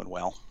not doing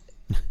well.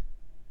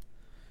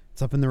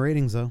 It's up in the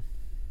ratings though.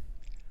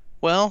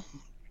 Well,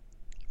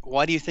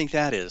 why do you think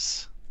that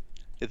is?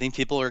 Do you think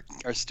people are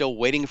still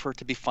waiting for it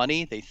to be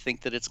funny? They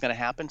think that it's going to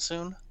happen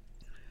soon?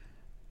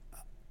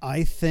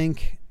 I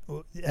think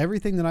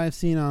everything that I've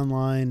seen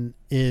online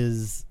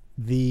is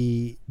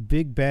the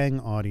Big Bang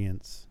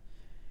audience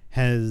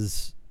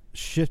has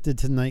shifted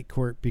to Night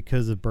Court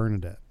because of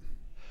Bernadette.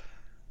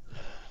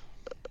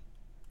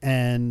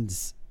 And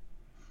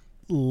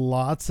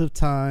lots of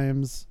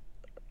times,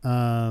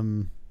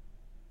 you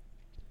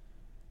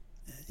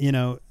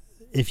know,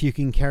 if you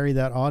can carry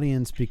that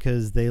audience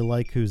because they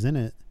like who's in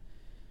it,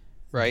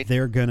 right,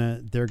 they're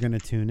gonna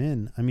tune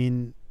in. I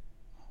mean,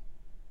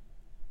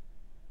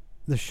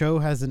 the show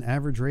has an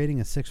average rating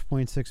of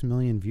 6.6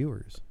 million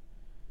viewers.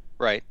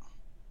 Right.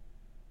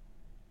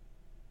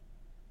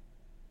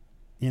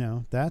 You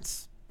know,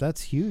 that's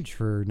huge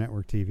for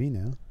network TV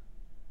now.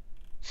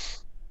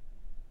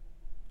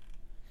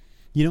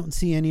 You don't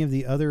see any of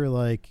the other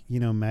like, you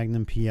know,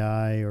 Magnum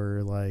PI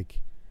or like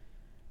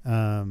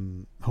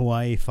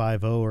Hawaii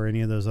 5-0 or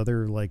any of those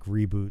other like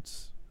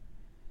reboots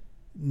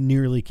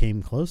nearly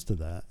came close to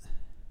that.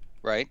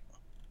 Right.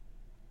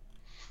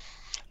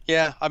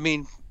 Yeah, I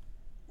mean,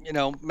 you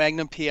know,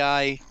 Magnum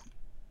PI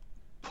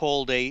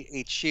pulled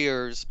a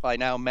Cheers. By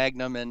now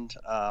Magnum and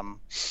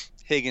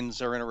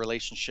Higgins are in a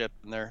relationship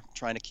and they're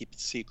trying to keep it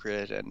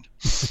secret, and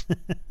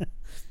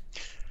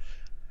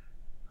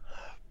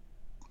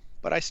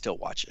but I still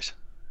watch it.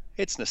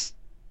 It's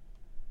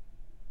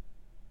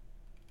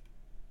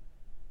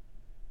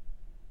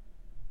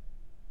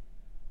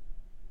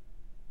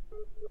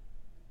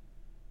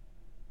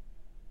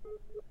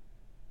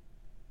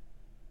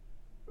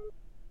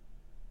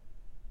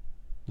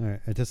All right,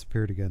 I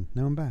disappeared again.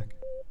 No, I'm back.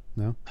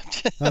 No?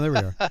 Oh, there we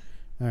are. All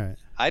right.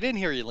 I didn't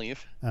hear you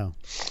leave. Oh,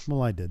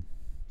 well, I did.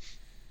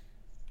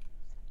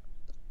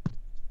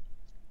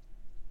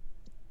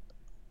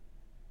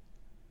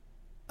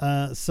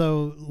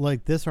 So,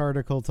 like, this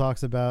article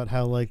talks about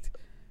how, like,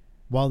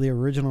 while the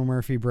original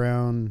Murphy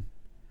Brown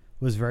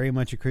was very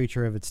much a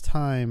creature of its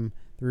time,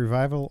 the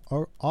revival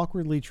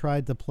awkwardly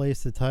tried to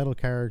place the title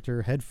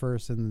character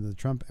headfirst in the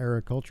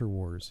Trump-era culture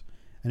wars,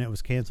 and it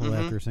was canceled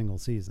after a single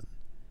season.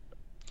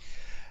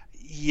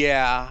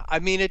 Yeah, I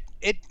mean,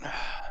 it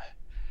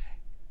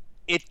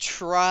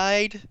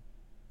tried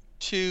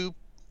to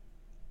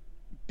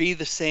be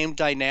the same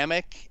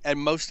dynamic, and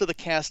most of the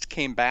cast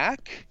came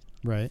back.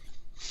 Right.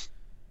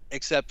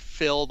 Except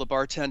Phil, the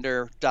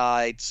bartender,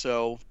 died,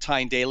 so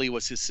Tyne Daly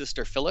was his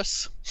sister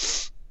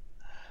Phyllis.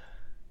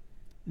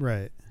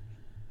 Right.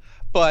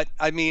 But,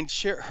 I mean,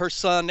 her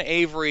son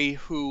Avery,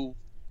 who,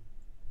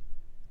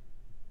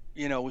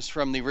 you know, was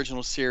from the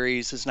original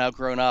series, has now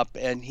grown up,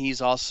 and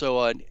he's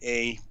also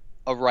a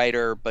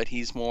writer, but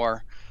he's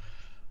more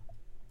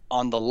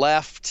on the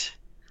left,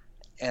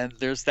 and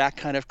there's that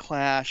kind of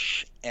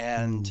clash.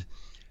 And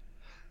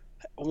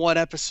one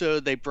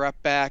episode they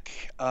brought back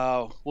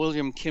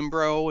William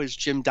Kimbrough as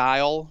Jim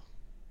Dial.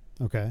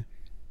 Okay.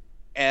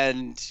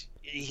 And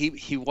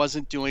he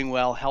wasn't doing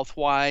well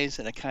health-wise,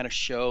 and it kind of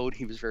showed.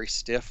 He was very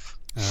stiff.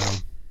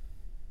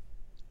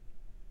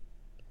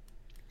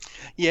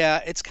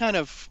 Yeah, it's kind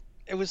of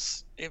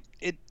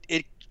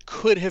it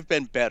could have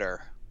been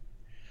better.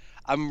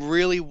 I'm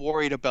really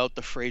worried about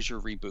the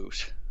Frasier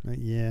reboot.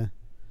 Yeah.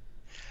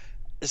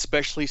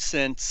 Especially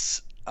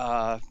since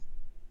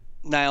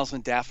Niles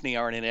and Daphne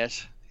aren't in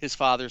it. His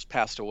father's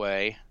passed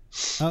away.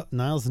 Oh,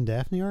 Niles and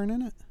Daphne aren't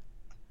in it?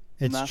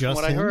 It's Not just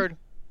from what him? I heard.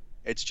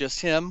 It's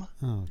just him.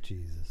 Oh,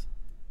 Jesus.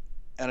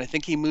 And I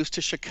think he moves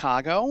to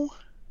Chicago.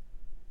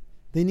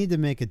 They need to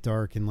make it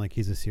dark and like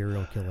he's a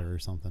serial killer or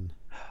something.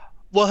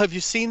 Well, have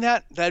you seen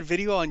that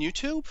video on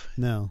YouTube?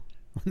 No.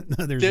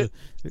 No, there's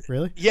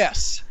really?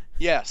 Yes.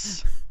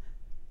 Yes.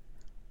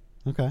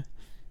 Okay.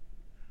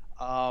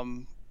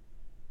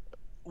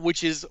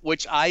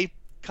 Which I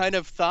kind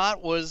of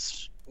thought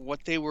was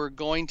what they were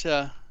going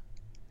to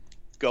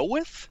go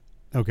with.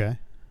 Okay.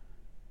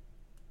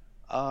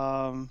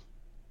 Yeah,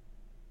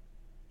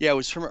 it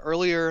was from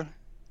early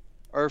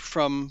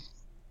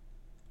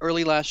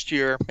last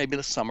year, maybe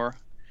the summer.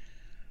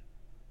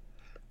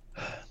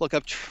 Look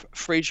up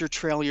Frasier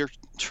trailer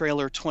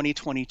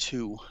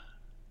 2022.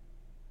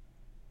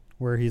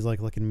 Where he's like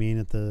looking mean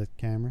at the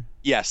camera?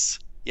 Yes.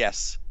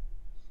 Yes.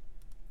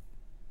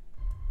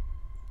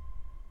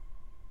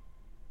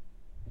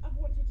 I've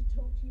wanted to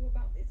talk to you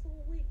about this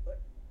all week,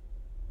 but...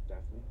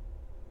 Daphne?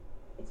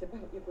 It's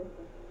about your brother.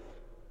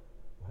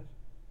 What?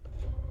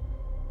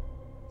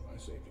 I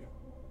saved you.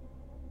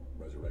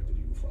 Resurrected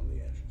you from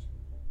the ashes.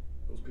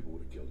 Those people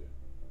would have killed you.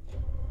 Now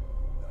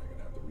you're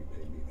gonna have to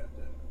repay me that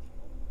debt.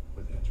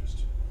 With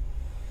interest.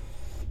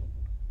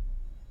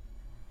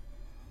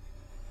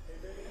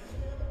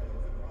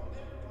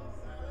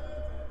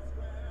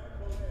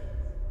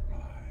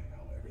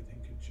 How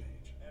everything can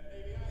change.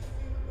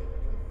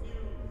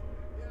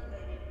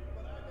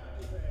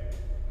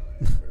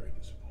 I'm very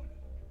disappointed.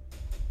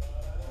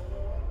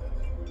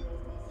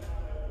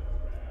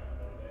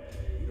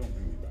 You don't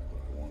bring me back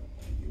like I want,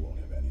 and you won't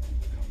have anything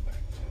to come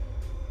back to.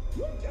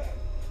 You're dead!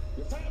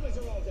 Your families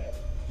are all dead!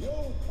 You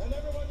and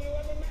everyone you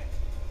ever met!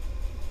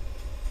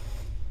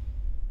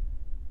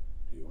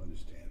 Do you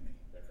understand me?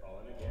 They're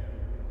calling again.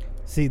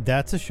 See,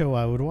 that's a show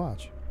I would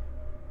watch.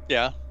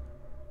 Yeah.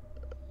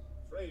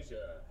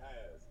 Frasier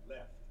has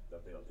left the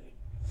building.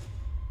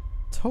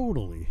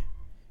 Totally.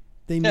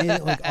 They made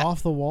it like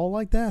off the wall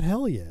like that?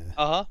 Hell yeah.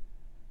 Uh-huh.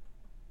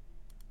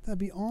 That'd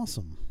be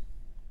awesome.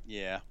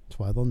 Yeah. That's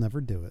why they'll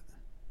never do it.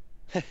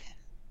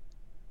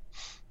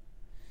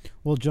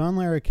 Well, John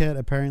Larroquette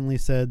apparently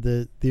said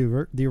that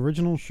the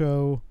original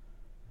show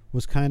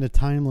was kind of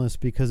timeless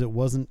because it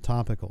wasn't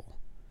topical.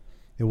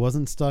 It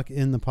wasn't stuck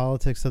in the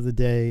politics of the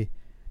day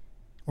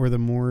or the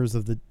mores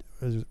of the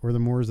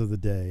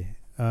day.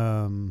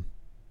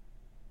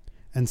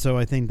 And so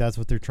I think that's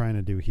what they're trying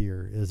to do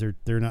here is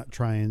they're not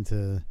trying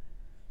to,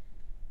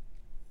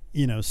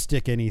 you know,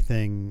 stick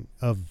anything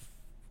of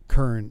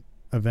current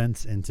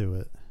events into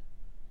it.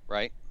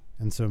 Right.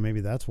 And so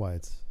maybe that's why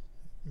it's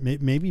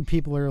maybe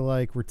people are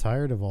like, we're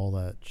tired of all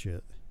that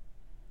shit.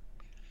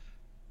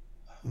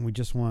 And we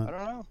just want, I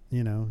don't know.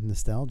 you know,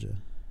 nostalgia.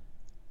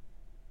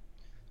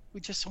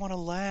 We just want to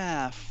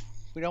laugh.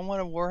 We don't want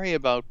to worry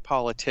about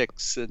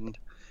politics and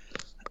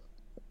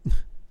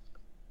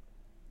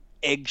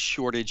egg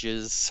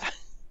shortages.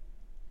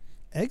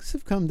 Eggs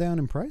have come down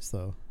in price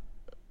though.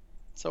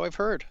 So I've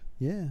heard.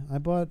 Yeah, I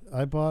bought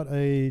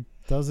a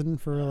dozen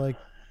for like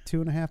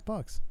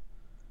 $2.50.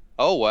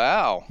 Oh,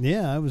 wow.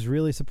 Yeah, I was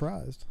really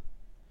surprised.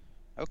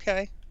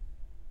 Okay.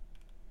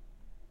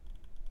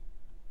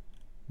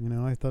 You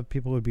know, I thought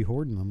people would be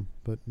hoarding them,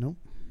 but nope.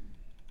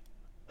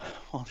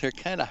 Well, they're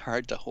kind of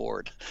hard to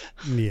hoard.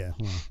 Yeah,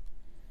 well.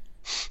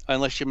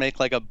 Unless you make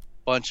like a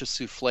bunch of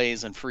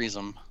souffles and freeze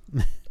them.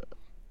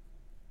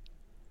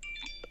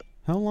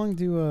 How long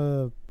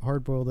do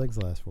hard-boiled eggs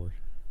last for?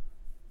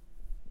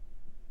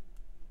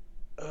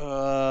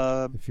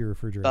 If you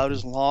refrigerate About them?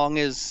 as long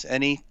as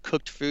any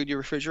cooked food you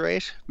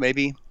refrigerate.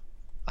 Maybe,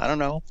 I don't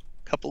know,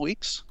 a couple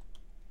weeks.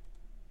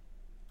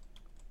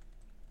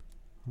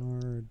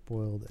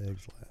 Hard-boiled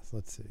eggs last.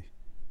 Let's see.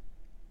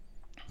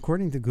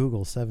 According to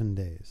Google, 7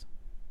 days.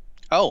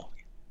 Oh.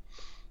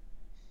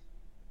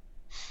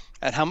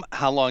 And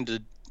how long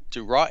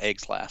do raw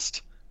eggs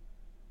last?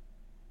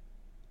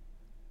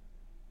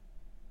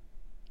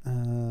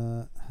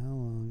 How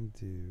long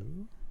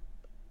do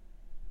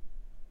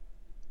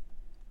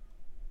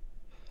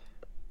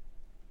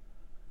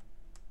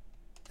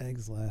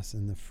eggs last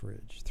in the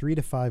fridge? 3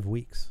 to 5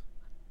 weeks.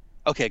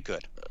 Okay,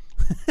 good.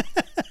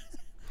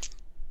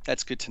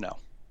 That's good to know.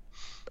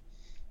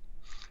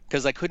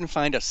 Because I couldn't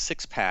find a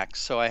 6-pack,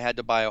 so I had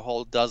to buy a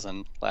whole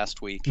dozen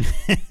last week.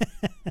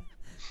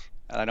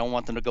 And I don't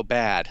want them to go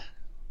bad.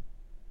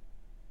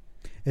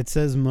 It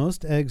says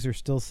most eggs are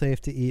still safe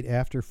to eat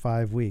after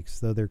 5 weeks,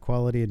 though their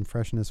quality and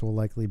freshness will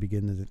likely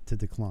begin to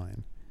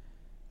decline.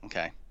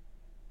 Okay.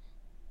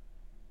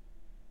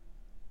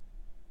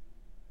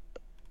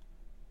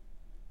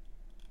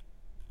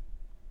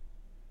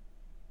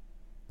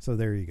 So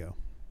there you go.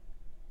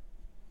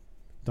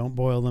 Don't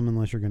boil them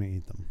unless you're going to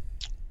eat them.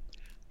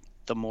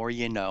 The more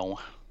you know.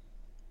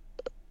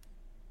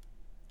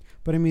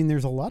 But I mean,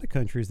 there's a lot of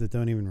countries that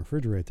don't even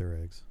refrigerate their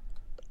eggs.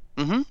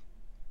 Mm-hmm.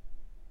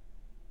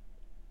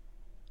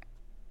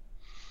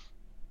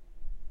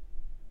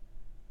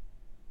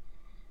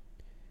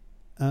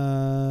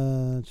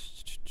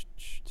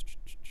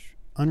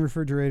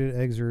 Unrefrigerated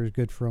eggs are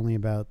good for only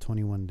about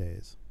 21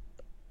 days.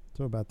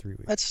 So about 3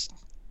 weeks.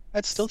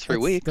 That's still 3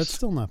 weeks. That's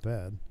still not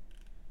bad.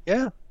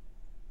 Yeah.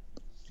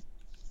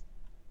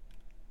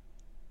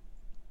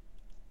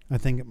 I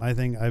think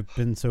I've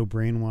been so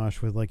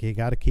brainwashed with like you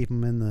got to keep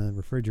them in the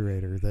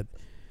refrigerator that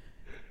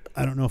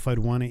I don't know if I'd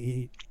want to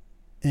eat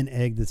an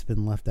egg that's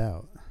been left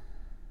out.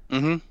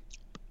 Mm-hmm.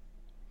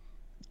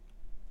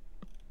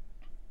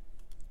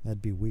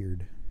 That'd be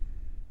weird.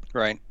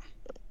 Right.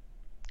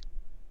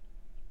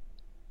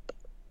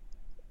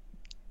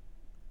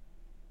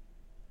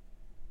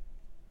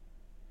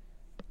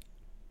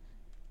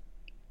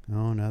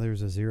 Oh, now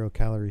there's a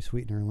 0-calorie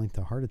sweetener linked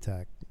to heart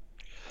attack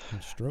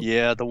and stroke.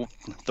 Yeah,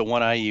 the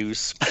one I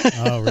use.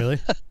 Oh, really?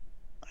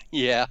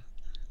 Yeah.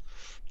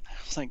 I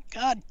was like,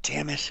 God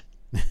damn it.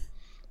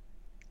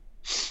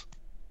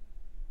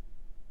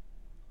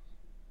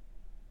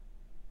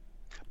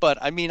 But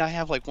I mean, I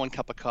have like 1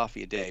 cup of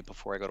coffee a day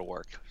before I go to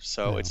work,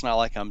 so Yeah. it's not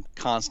like I'm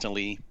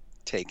constantly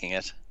taking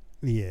it.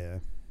 Yeah.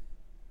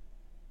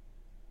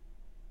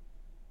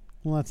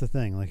 Well, that's the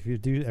thing. Like, if you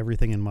do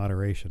everything in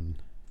moderation,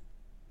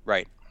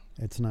 Right.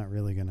 it's not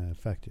really going to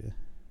affect you.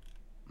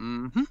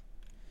 Mm-hmm.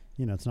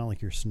 You know, it's not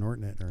like you're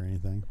snorting it or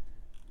anything.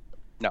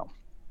 No.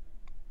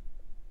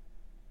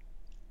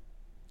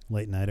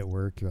 Late night at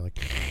work, you're like,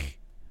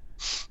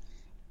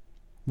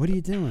 what are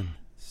you doing?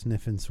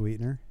 Sniffing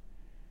sweetener?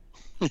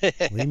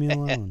 Leave me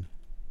alone.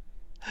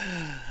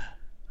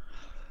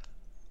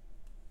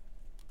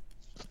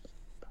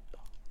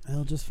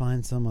 I'll just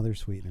find some other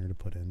sweetener to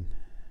put in.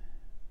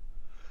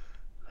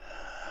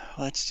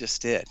 Well, that's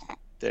just it.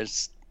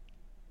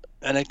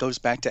 And it goes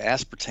back to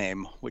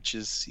aspartame, which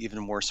is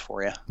even worse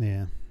for you.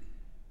 Yeah.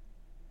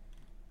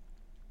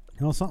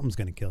 Well, something's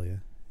going to kill you,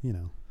 you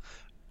know.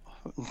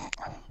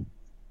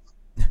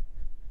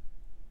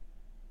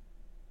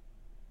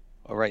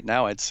 Well, right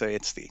now, I'd say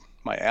it's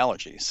my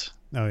allergies,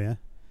 Oh, yeah?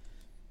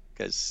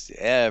 because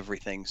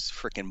everything's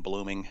freaking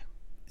blooming.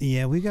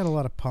 Yeah, we got a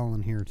lot of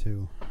pollen here,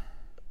 too.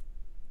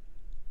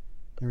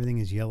 Everything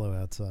is yellow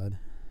outside.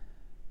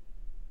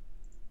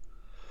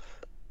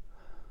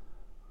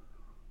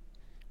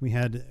 We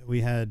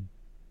had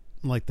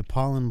like the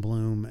pollen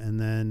bloom, and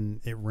then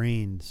it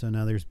rained, so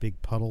now there's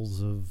big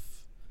puddles of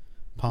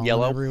pollen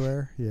Yellow?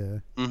 everywhere. Yeah,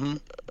 Mm-hmm.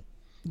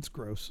 it's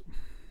gross.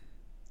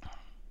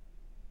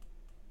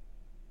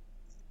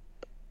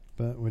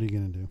 But what are you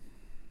gonna do?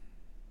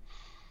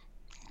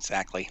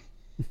 Exactly.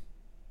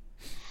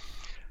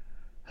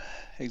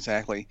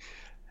 Exactly.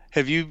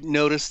 Have you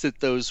noticed that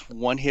those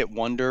one-hit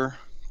wonder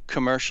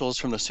commercials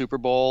from the Super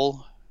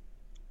Bowl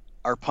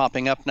are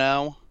popping up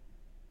now?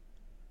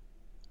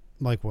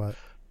 Like what?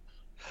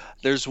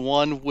 There's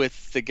one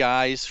with the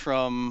guys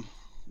from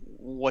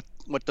what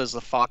does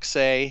the fox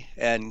say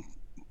and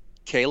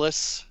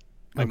Kalis,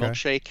 my Okay.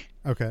 milkshake,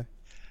 Okay.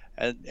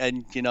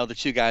 and you know the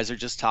two guys are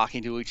just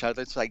talking to each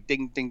other. It's like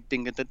ding ding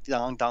ding ding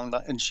dong dong,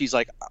 dong. And she's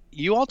like,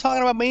 "You all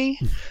talking about me?"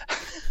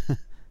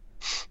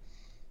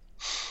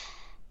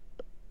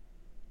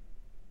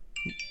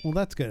 Well,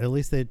 that's good. At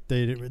least they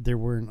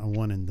weren't a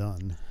one and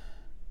done.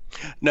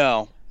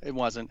 No, it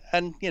wasn't.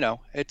 And you know,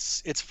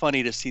 it's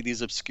funny to see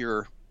these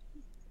obscure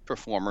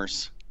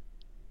performers.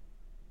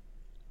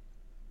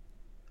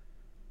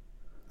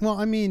 Well,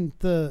 I mean,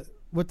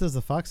 what does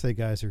the Fox say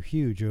guys are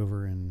huge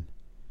over in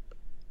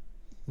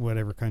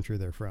whatever country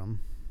they're from.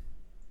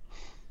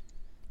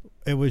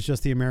 It was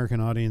just the American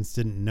audience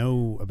didn't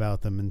know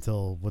about them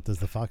until What Does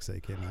the Fox Say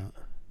came out.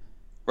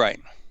 Right.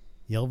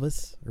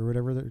 Ylvis or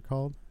whatever they're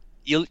called.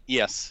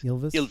 Yes.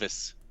 Ylvis.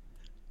 Ylvis.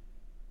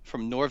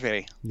 From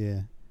Norway.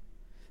 Yeah.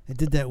 It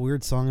did that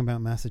weird song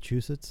about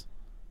Massachusetts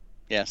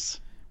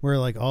Yes. where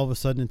like all of a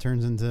sudden it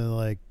turns into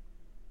like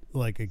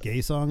a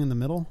gay song in the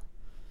middle.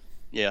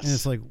 Yes. And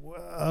it's like,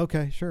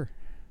 okay, sure.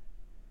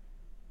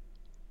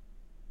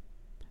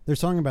 Their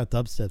song about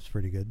dubstep's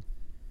pretty good.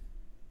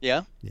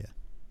 Yeah? Yeah.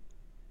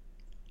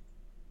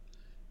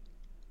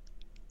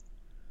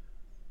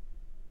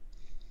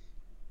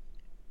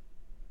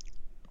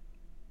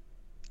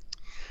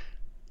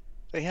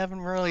 They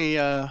haven't really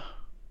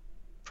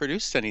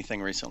produced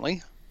anything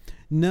recently.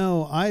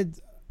 No,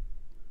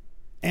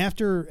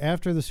 after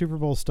the Super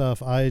Bowl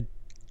stuff, I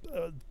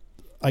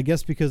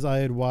guess because I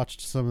had watched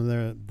some of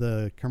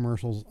the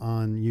commercials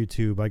on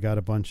YouTube, I got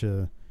a bunch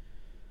of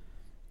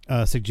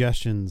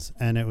suggestions,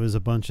 and it was a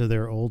bunch of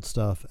their old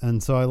stuff,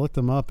 and so I looked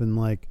them up, and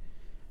like,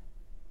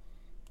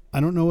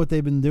 I don't know what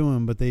they've been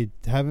doing, but they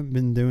haven't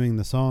been doing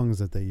the songs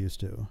that they used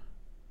to.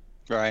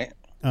 Right.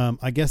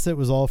 I guess it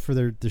was all for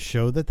the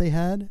show that they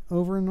had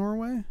over in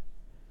Norway.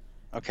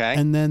 Okay.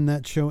 And then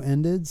that show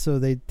ended, so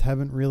they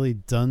haven't really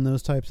done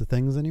those types of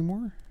things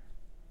anymore.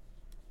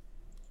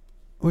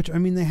 Which, I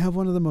mean, they have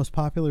one of the most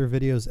popular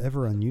videos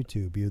ever on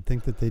YouTube. You'd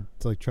think that they'd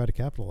like try to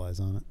capitalize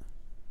on it.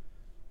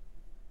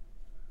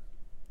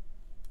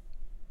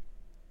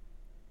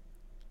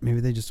 Maybe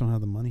they just don't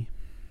have the money.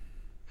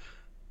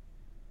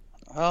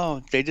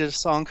 Oh, they did a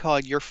song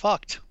called "You're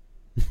Fucked."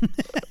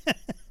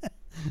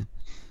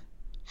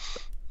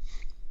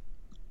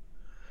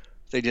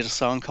 They did a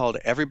song called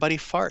 "Everybody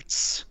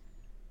Farts."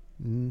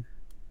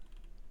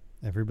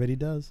 Everybody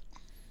does.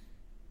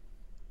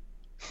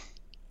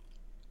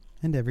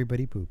 And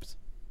everybody poops.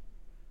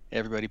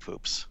 Everybody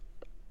poops.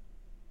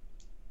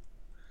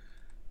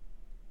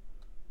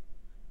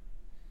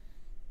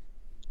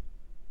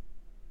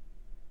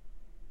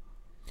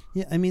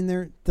 Yeah, I mean,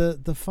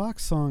 the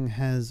Fox song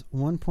has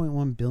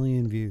 1.1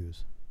 billion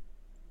views.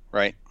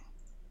 Right.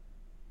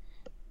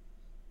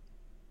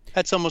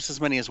 That's almost as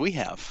many as we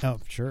have. Oh,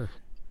 sure.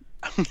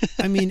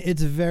 I mean,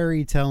 it's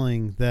very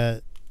telling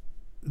that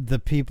the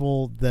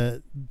people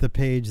that the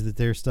page that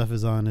their stuff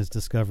is on is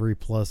Discovery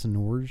Plus and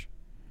Norge.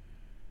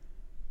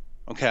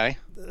 Okay.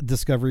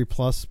 Discovery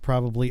Plus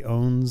probably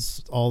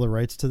owns all the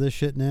rights to this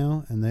shit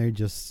now, and they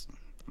just,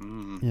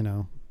 you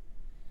know,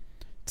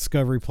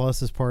 Discovery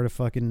Plus is part of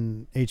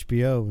fucking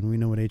HBO, and we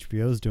know what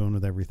HBO's doing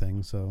with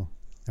everything, so,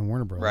 and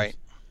Warner Bros. Right.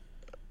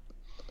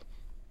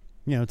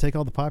 You know, take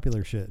all the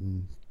popular shit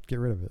and get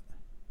rid of it.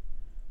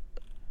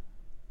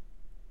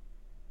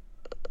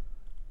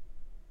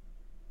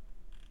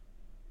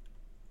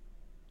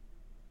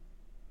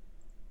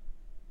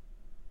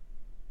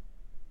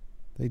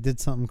 They did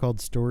something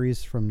called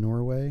Stories from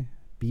Norway,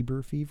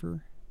 Bieber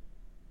Fever.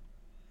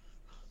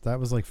 That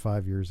was like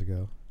 5 years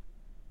ago.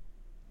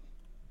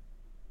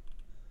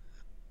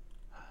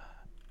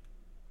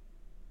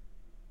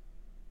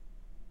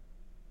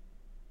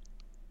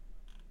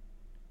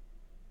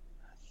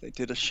 They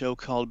did a show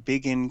called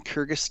Big in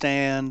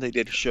Kyrgyzstan. They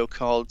did a show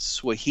called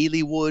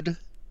Swahili Wood.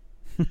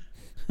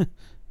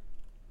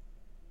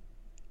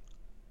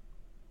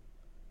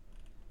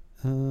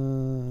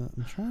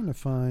 I'm trying to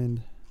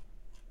find...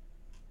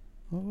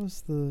 What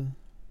was their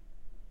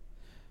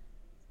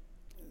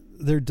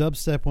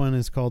dubstep one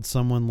is called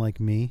Someone Like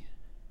Me.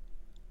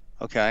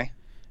 Okay.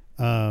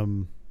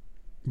 But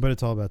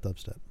it's all about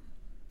dubstep.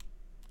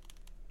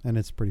 And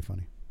it's pretty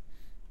funny.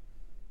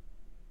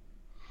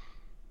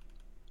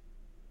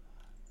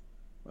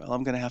 Well,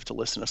 I'm going to have to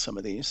listen to some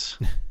of these.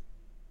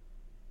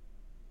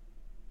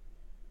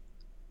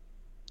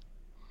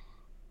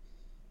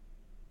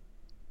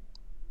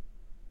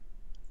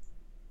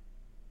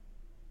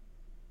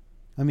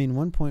 I mean,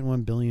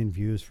 1.1 billion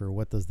views for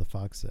What Does the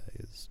Fox Say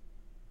is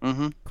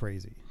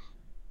crazy.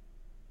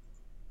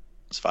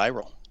 It's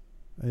viral.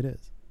 It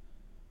is.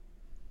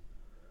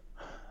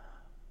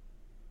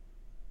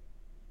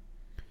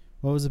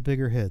 What was a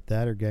bigger hit,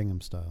 that or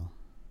Gangnam Style?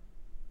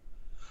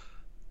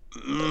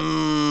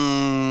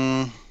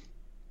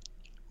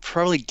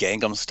 Probably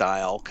Gangnam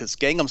Style, because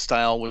Gangnam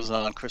Style was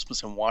on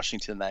Christmas in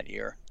Washington that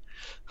year.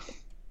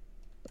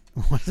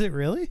 Was it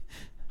really?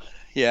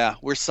 Yeah,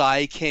 where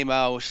Psy came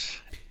out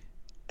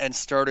and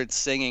started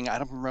singing. I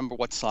don't remember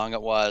what song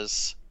it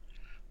was,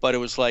 but it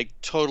was like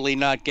totally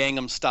not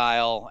Gangnam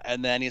Style.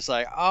 And then he's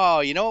like, "Oh,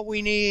 you know what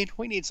we need?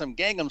 We need some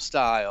Gangnam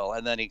Style."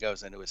 And then he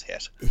goes into his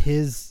hit.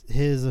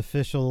 His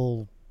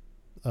official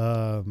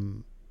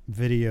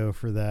video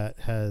for that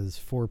has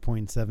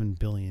 4.7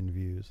 billion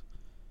views.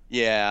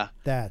 Yeah,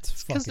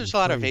 that's because there's a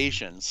lot of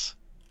Asians.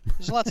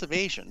 There's lots of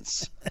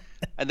Asians,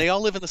 and they all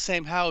live in the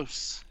same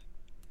house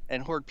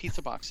and hoard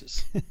pizza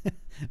boxes.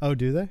 Oh,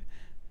 do they?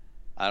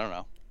 I don't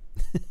know.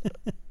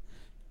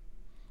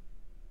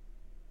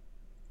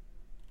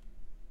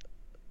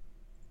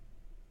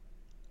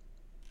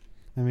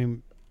 I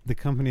mean, the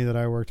company that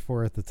I worked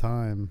for at the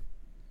time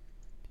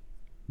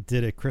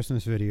did a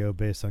Christmas video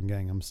based on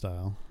Gangnam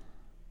Style.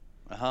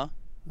 Uh-huh.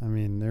 I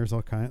mean, there's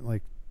all kind,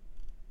 like,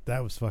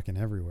 that was fucking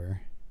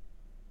everywhere.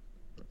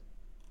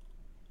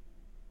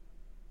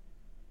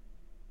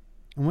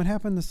 And what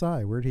happened to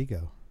Psy? Where'd he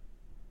go?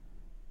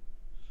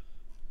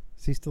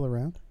 Is he still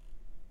around?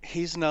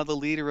 He's now the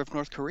leader of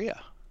North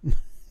Korea.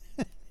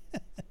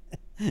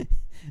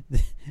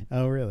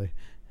 Oh, really?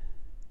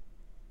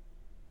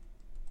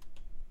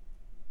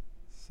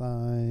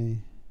 Psy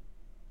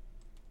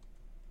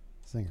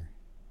singer.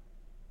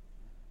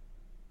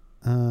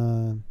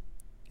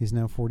 He's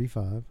now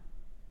 45.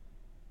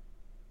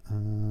 I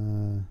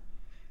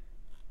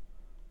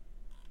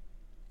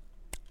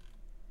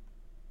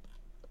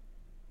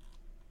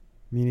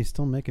mean, he's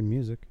still making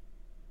music.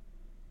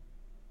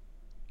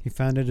 He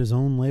founded his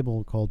own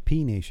label called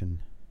P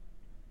Nation.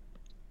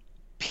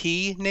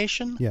 P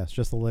Nation? Yes,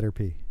 just the letter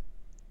P.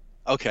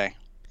 Okay.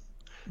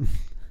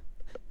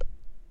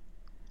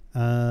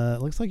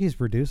 It looks like he's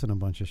producing a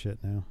bunch of shit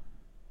now.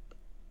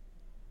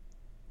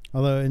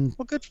 Although in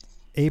Well, good.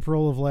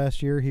 April of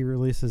last year, he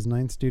released his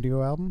 9th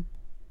studio album.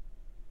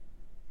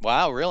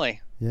 Wow,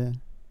 really? Yeah.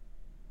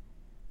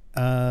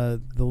 The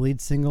lead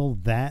single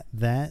That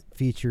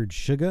featured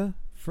Suga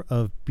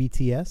of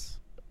BTS.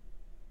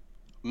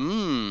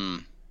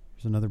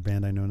 There's another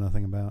band I know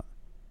nothing about.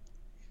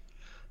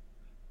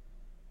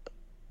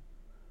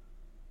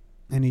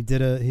 And he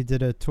did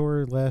a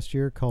tour last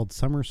year called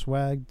Summer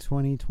Swag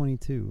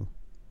 2022.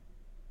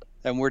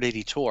 And where did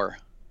he tour?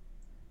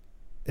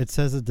 It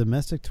says a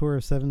domestic tour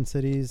of 7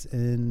 cities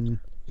in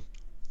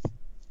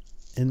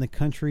the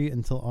country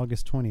until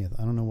August 20th.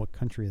 I don't know what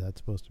country that's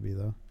supposed to be,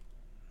 though.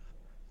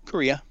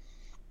 Korea.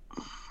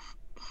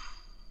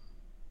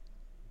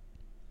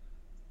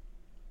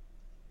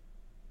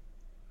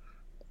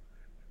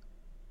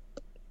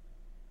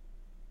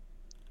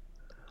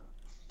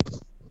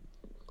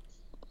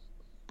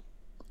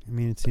 I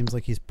mean, it seems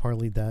like he's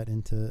parlayed that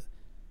into,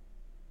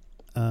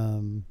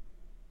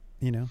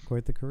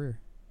 quite the career.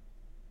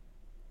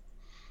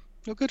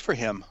 Well, good for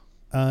him.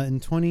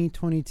 In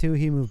 2022,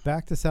 he moved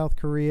back to South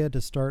Korea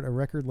to start a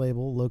record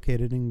label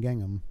located in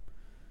Gangnam.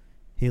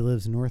 He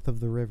lives north of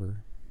the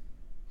river.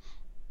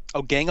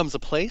 Oh, Gangham's a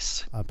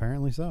place?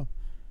 Apparently so.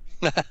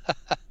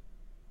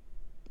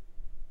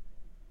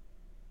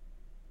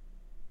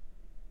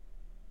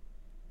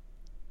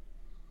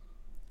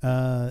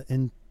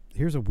 And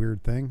here's a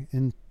weird thing.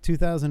 In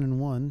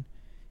 2001,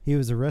 he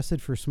was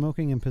arrested for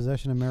smoking and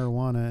possession of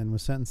marijuana and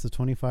was sentenced to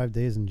 25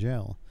 days in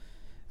jail.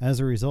 As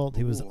a result,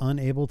 he was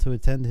unable to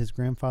attend to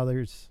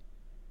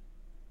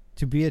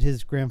be at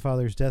his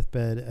grandfather's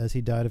deathbed as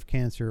he died of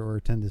cancer or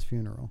attend his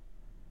funeral.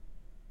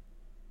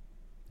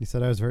 He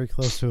said, I was very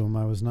close to him.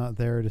 I was not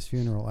there at his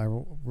funeral. I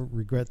will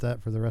regret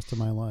that for the rest of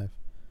my life.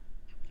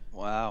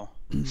 Wow.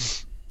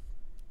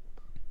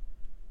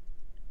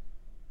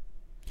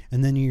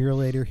 And then a year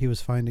later, he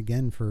was fined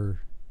again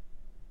for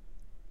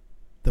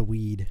the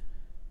weed.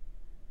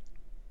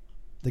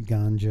 The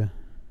ganja.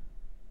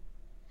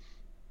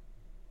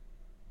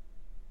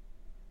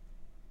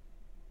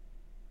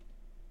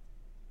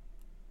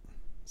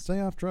 Stay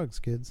off drugs,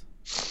 kids.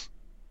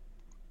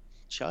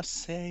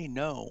 Just say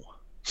no.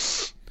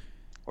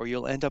 Or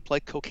you'll end up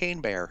like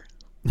Cocaine Bear.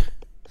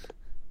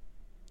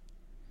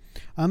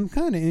 I'm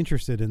kind of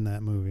interested in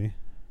that movie.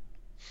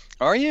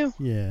 Are you?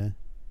 Yeah.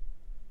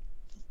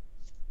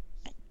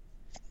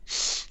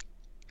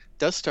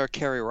 Does star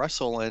Kerry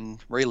Russell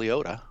and Ray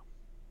Liotta.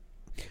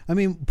 I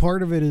mean,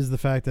 part of it is the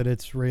fact that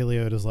it's Ray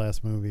Liotta's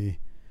last movie.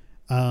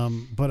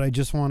 But I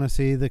just want to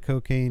see the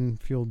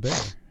cocaine-fueled bear.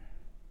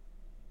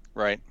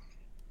 Right.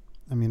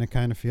 I mean, I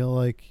kind of feel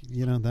like,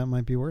 that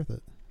might be worth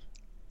it.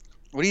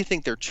 What do you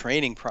think their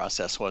training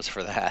process was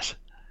for that?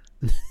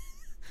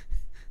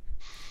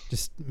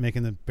 Just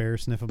making the bear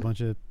sniff a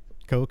bunch of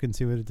coke and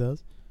see what it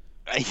does?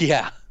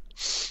 Yeah.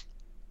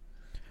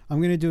 I'm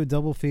going to do a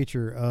double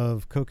feature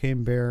of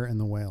Cocaine Bear and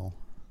the Whale.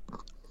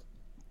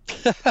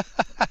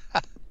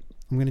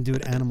 I'm going to do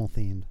it animal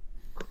themed.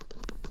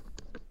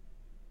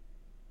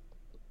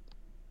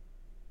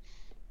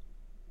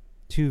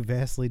 Two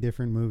vastly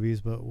different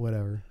movies, but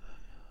whatever.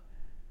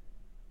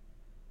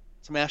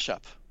 It's a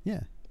mashup.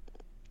 Yeah.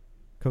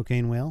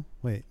 Cocaine Whale?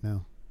 Wait,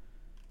 no.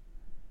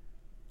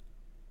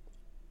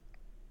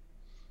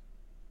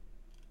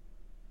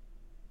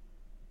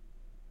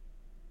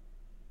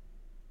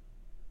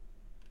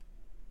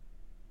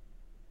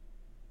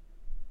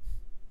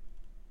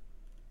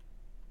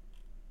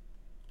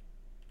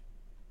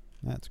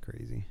 That's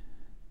crazy.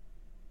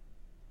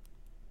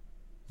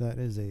 That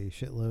is a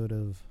shitload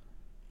of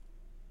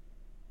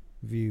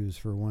views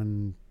for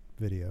one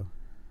video.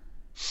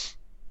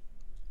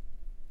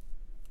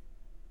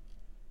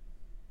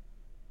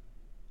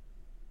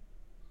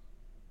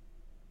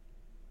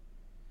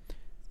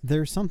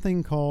 There's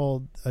something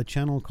called a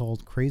channel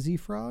called Crazy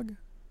Frog,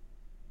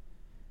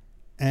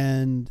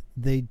 and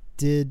they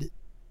did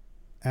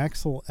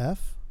Axel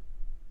F.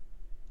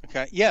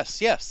 Okay.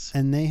 Yes.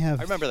 And they have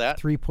I remember that.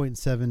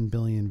 3.7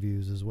 billion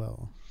views as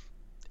well.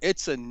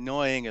 It's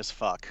annoying as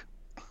fuck.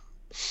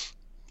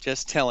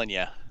 Just telling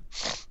you.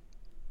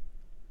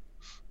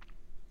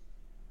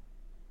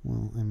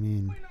 Well, I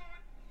mean,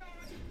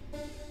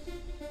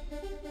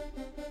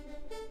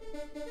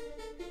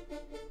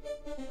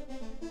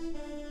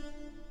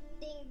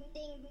 Ding,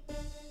 ding,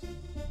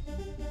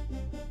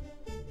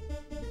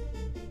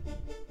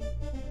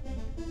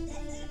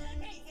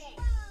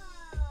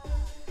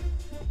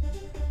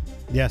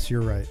 Yes,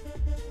 you're right.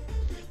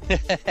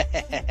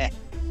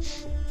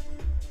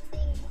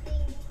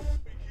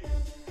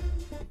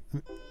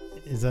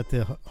 Is that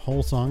the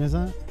whole song? Is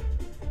that?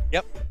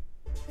 Yep.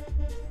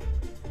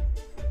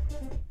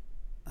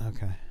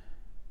 Okay.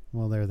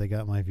 Well, there they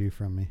got my view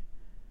from me.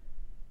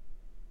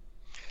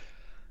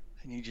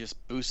 And you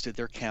just boosted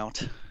their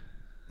count.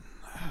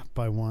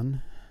 By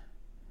one.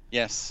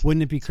 Yes.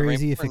 Wouldn't it be It's very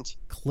crazy if it important.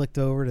 clicked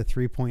over to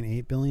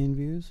 3.8 billion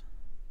views?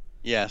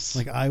 Yes.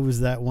 Like I was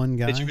that one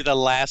guy. Did you be the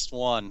last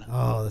one?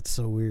 Oh, that's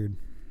so weird.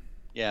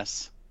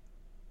 Yes.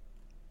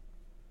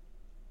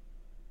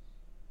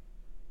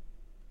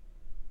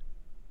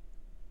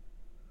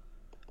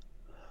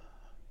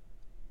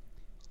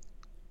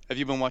 Have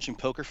you been watching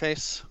Poker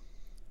Face?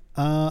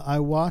 I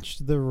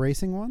watched the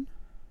racing one.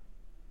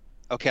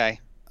 Okay.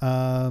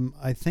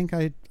 I think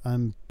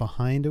I'm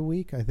behind a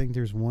week. I think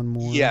there's one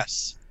more.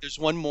 Yes. There's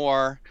one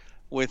more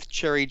with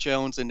Cherry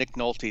Jones and Nick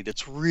Nolte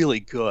that's really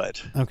good.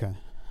 Okay.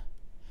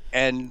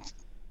 And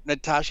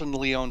Natasha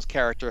Lyonne's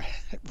character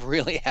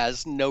really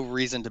has no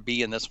reason to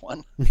be in this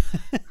one.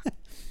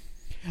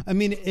 I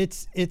mean,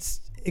 it's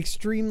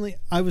extremely.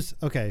 I was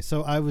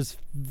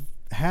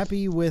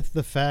happy with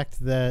the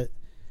fact that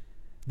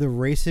the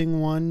racing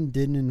one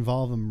didn't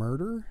involve a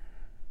murder.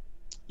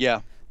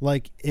 Yeah.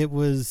 Like it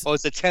was. Oh,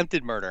 it's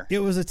attempted murder. It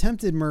was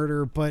attempted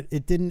murder, but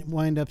it didn't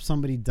wind up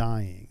somebody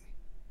dying.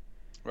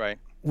 Right.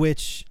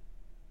 Which,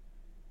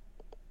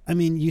 I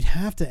mean, you'd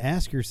have to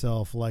ask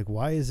yourself, like,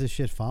 why is this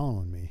shit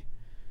following me?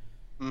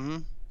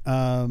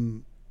 Mm-hmm.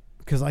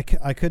 Because I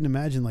couldn't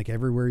imagine, like,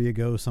 everywhere you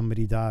go,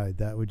 somebody died.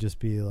 That would just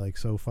be, like,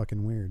 so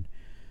fucking weird.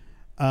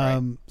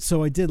 Right.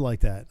 So I did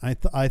like that.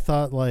 I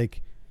thought,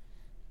 like,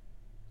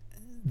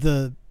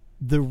 the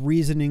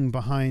reasoning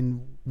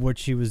behind what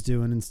she was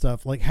doing and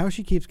stuff, like how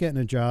she keeps getting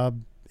a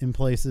job in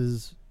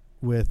places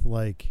with,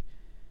 like,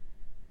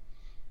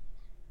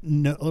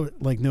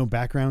 no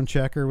background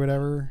check or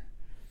whatever.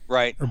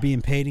 Right. Or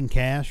being paid in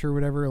cash or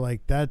whatever,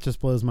 like that just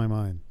blows my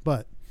mind.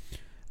 But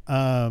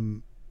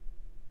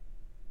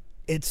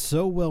it's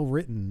so well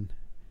written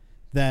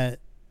that,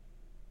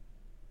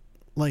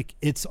 like,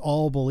 it's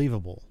all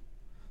believable.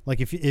 Like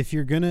if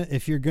you're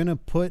gonna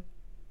put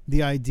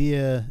the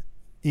idea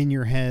in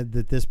your head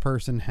that this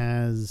person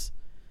has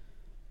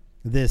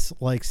this,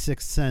 like,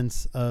 sixth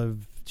sense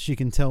of she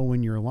can tell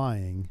when you're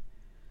lying,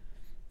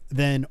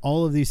 then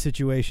all of these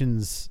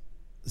situations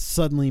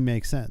suddenly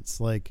make sense.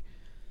 Like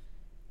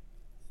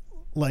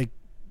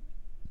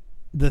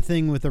the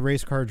thing with the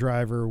race car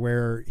driver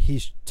where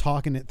he's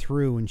talking it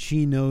through and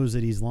she knows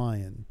that he's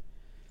lying.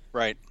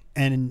 Right.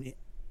 And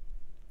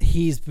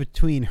he's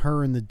between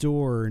her and the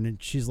door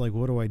and she's like,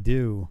 what do I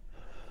do?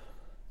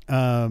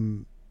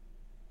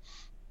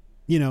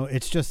 You know,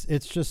 it's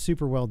just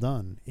super well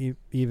done.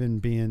 Even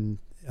being,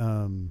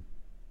 you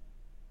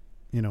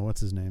know,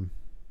 what's his name?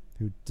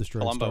 Who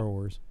destroyed Columbo. Star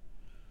Wars?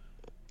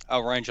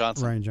 Oh, Ryan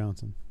Johnson. Ryan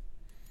Johnson.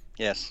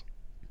 Yes.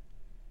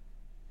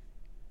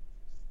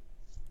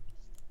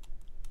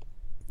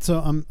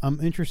 So I'm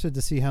interested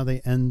to see how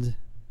they end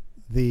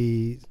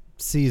the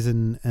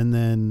season and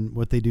then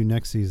what they do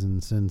next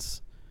season,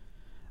 since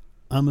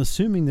I'm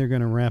assuming they're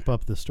going to wrap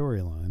up the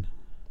storyline.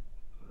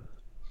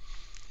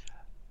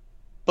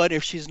 But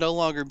if she's no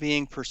longer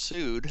being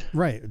pursued,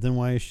 Right. Then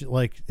why is she,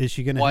 like, is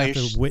she going to Why have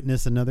is to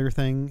witness another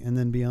thing and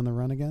then be on the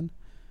run again?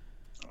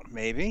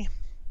 maybe.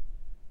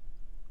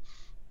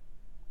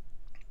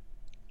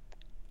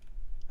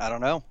 I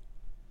don't know.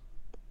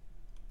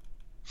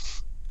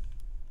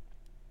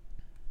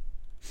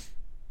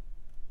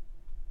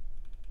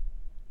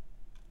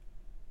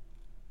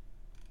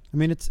 I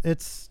mean,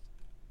 it's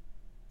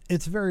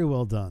very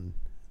well done.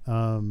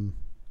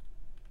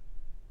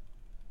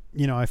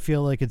 You know, I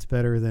feel like it's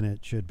better than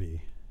it should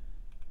be.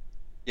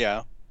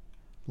 Yeah.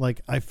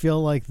 Like, I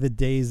feel like the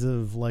days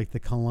of, like, the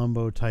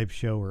Columbo type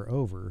show are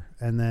over,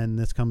 and then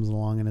this comes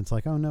along and it's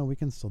like, oh no, we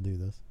can still do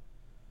this.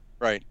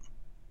 Right.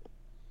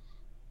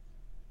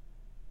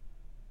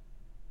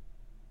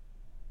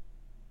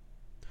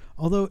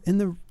 Although in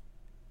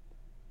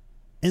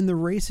the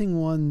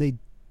racing one, they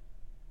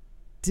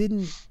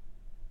didn't.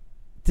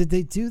 Did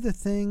they do the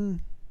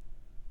thing?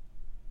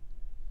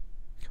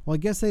 Well, I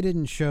guess they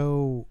didn't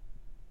show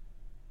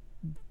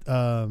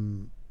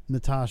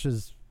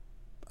Natasha's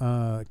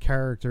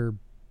character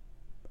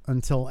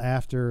until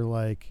after,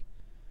 like,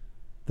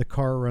 the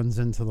car runs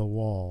into the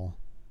wall.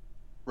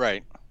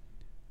 Right.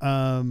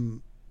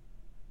 But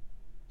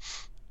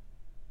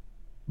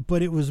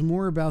it was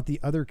more about the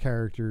other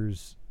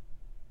characters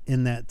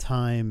in that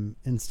time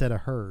instead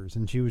of hers,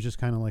 and she was just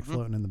kind of like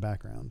floating in the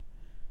background,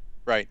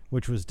 Right.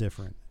 which was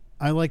different.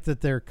 I like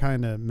that they're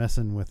kind of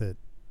messing with it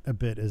a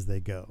bit as they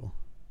go,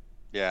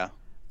 Yeah.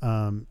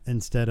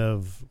 instead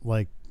of,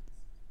 like,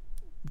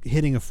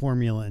 hitting a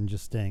formula and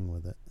just staying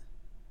with it.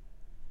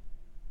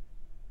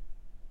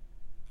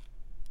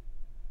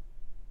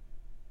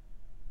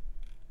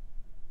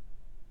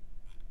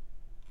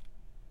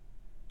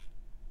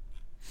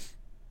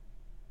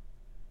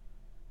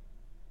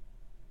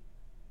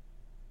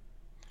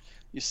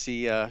 You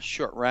see,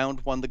 Short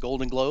Round won the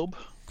Golden Globe.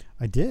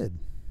 I did.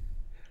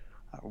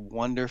 I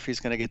wonder if he's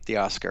going to get the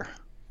Oscar.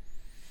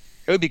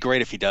 It would be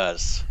great if he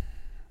does.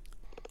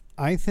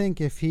 I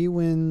think if he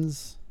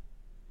wins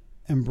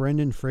and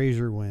Brendan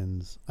Fraser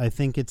wins, I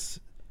think it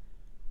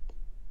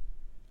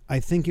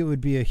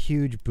would be a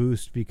huge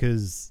boost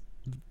because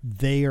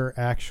they are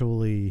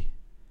actually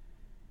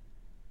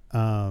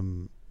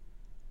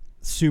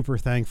super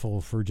thankful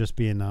for just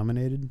being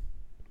nominated.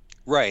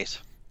 Right.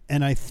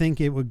 And I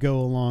think it would go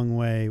a long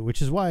way,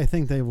 which is why I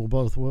think they will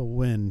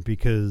win,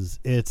 because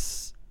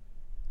it's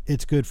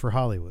good for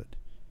Hollywood.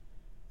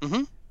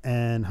 Mm-hmm.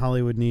 And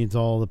Hollywood needs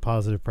all the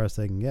positive press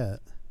they can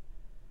get.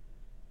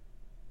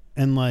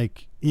 And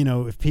like, you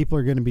know, if people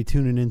are going to be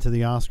tuning into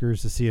the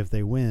Oscars to see if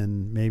they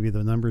win, maybe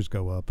the numbers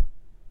go up.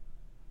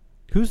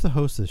 Who's the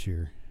host this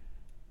year?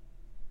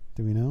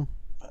 Do we know?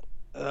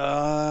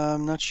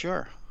 I'm not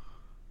sure.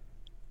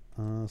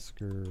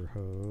 Oscar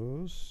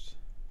host.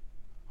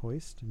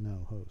 Hoist?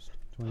 No, host.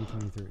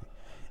 2023.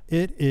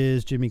 It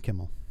is Jimmy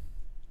Kimmel.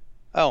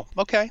 Oh,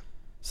 okay.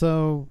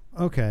 So,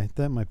 okay,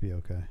 that might be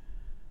okay.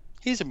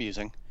 He's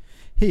amusing.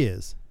 He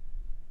is.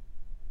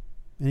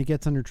 And he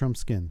gets under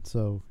Trump's skin.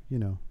 So, you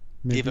know.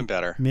 Maybe, Even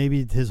better.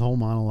 Maybe his whole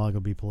monologue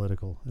will be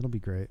political. It'll be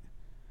great.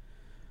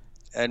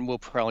 And we'll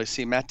probably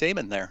see Matt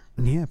Damon there.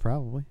 Yeah,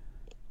 probably.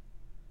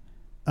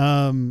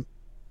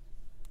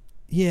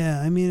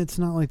 Yeah, I mean, it's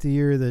not like the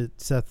year that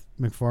Seth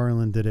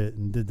MacFarlane did it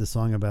and did the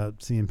song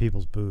about seeing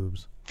people's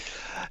boobs.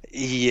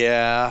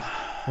 Yeah.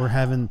 Or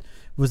having...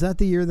 Was that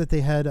the year that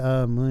they had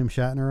William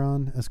Shatner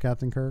on as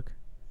Captain Kirk?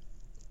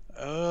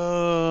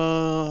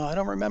 I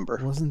don't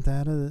remember. Wasn't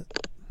that a...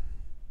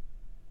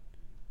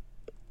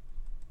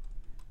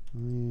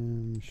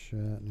 William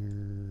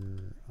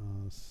Shatner,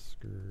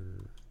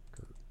 Oscar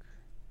Kirk.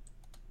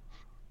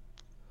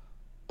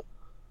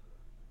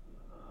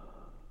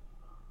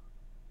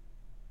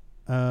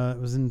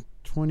 It was in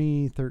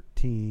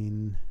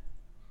 2013.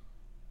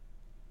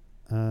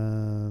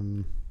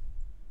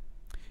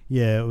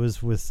 Yeah, it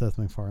was with Seth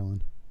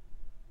MacFarlane.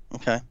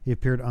 Okay. He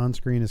appeared on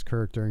screen as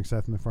Kirk during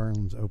Seth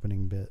MacFarlane's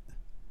opening bit.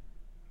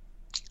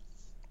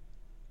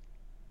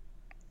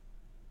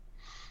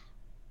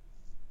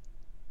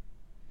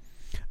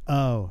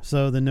 Oh,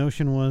 so the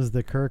notion was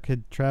that Kirk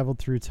had traveled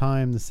through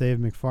time to save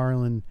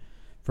MacFarlane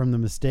from the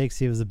mistakes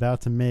he was about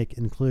to make,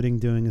 including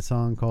doing a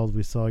song called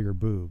 "We Saw Your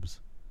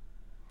Boobs."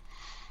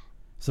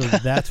 So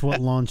that's what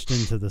launched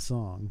into the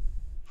song.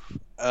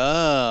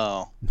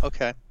 Oh,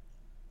 okay.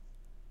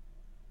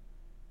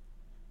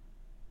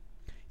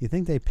 You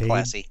think they paid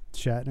Classy.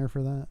 Shatner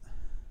for that?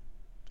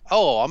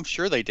 Oh, I'm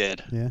sure they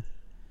did. Yeah.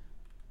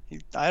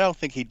 I don't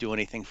think he'd do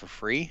anything for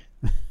free.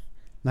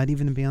 Not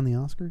even to be on the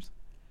Oscars?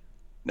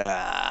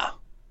 Nah.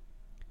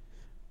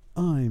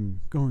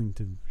 I'm going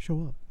to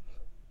show up,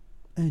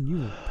 and you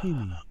will pay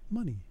me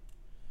money.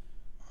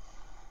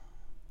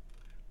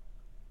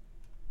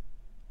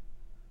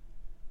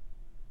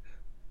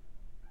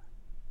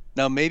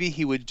 Now, maybe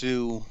he would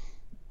do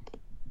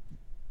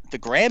the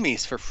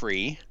Grammys for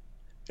free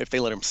if they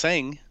let him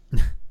sing.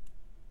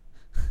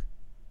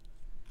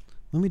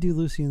 Let me do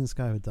Lucy in the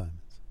Sky with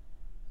Diamonds.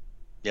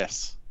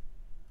 Yes.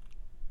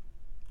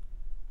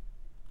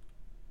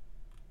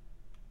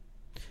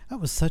 That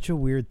was such a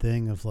weird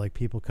thing of like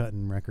people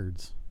cutting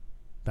records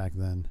back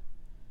then.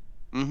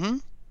 Mm-hmm.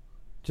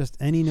 Just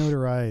any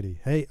notoriety.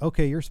 Hey,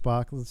 okay, you're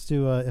Spock. Let's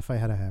do If I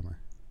Had a Hammer.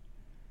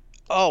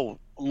 Oh,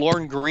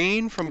 Lauren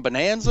Green from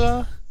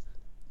Bonanza.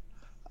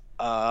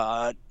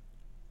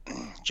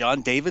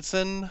 John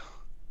Davidson.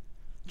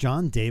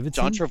 John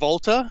Davidson? John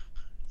Travolta.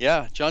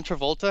 Yeah, John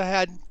Travolta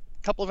had a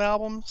couple of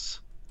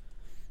albums.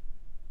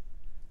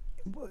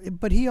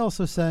 But he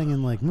also sang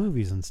in like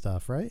movies and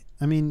stuff, right?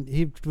 I mean,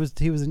 he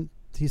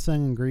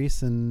sang in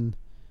Grease and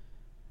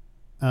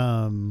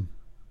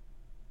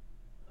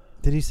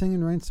did he sing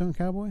in Rhinestone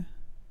Cowboy?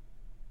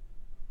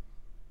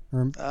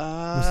 Or was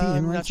he in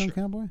I'm not Rhinestone sure.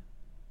 Cowboy?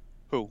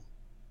 Who?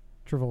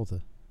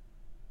 Travolta.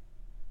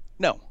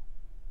 No.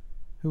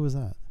 Who was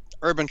that?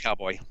 Urban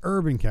Cowboy.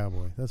 Urban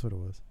Cowboy. That's what it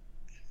was.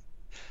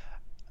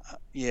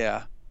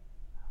 Yeah.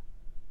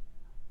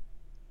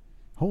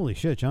 Holy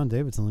shit, John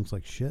Davidson looks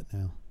like shit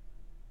now.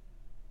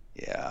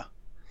 Yeah.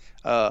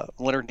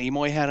 Leonard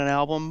Nimoy had an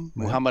album.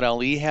 What? Muhammad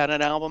Ali had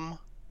an album.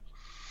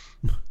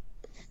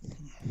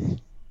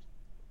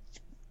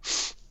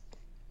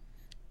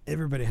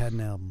 Everybody had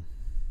an album.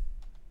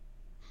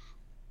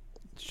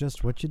 It's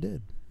just what you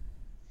did.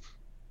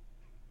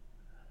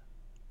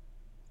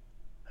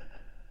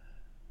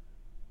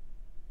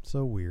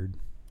 So weird.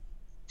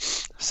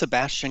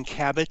 Sebastian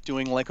Cabot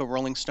doing Like a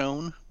Rolling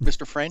Stone.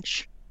 Mr.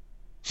 French.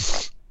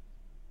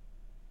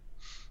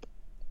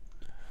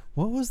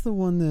 What was the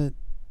one that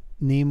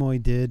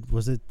Nimoy did?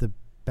 Was it the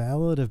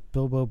Ballad of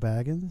Bilbo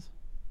Baggins?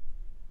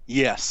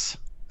 Yes.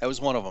 That was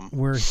one of them.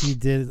 Where he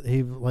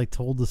like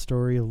told the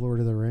story of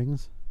Lord of the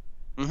Rings?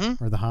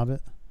 Mm-hmm. Or The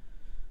Hobbit?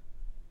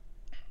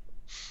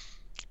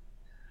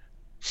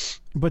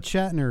 But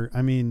Shatner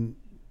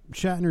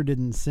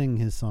didn't sing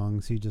his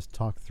songs. He just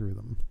talked through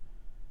them.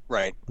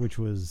 Right. Which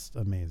was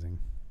amazing.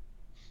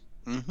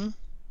 Mm-hmm.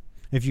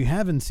 If you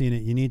haven't seen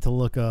it, you need to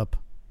look up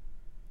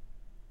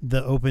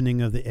the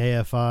opening of the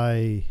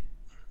AFI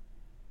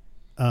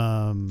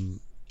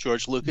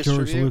George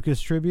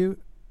Lucas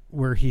tribute,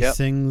 where he Yep.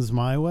 sings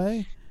My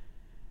Way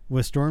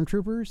with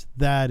stormtroopers.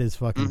 That is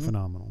fucking Mhm.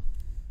 phenomenal.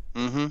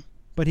 Mm-hmm.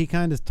 But he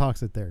kind of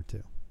talks it there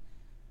too,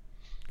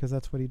 because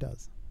that's what he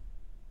does.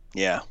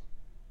 Yeah.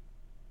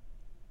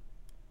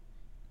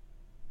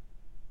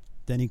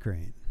 Denny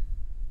Crane.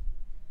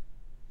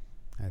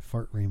 I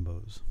fart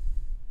rainbows.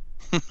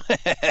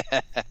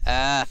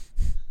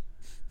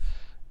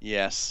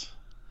 Yes.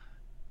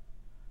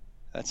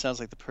 That sounds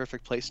like the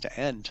perfect place to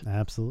end.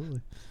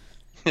 Absolutely.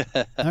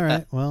 All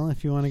right. Well,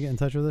 if you want to get in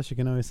touch with us, you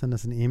can always send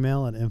us an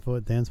email at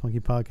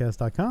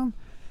info@dancemonkeypodcast.com.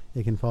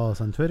 You can follow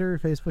us on Twitter,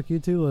 Facebook,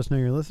 YouTube. Let us know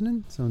you're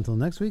listening. So until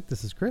next week,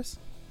 this is Chris.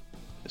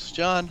 This is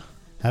John.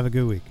 Have a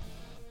good week.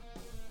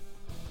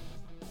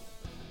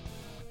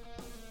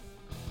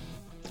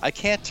 I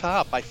can't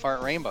top I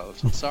fart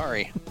rainbows. I'm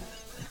sorry.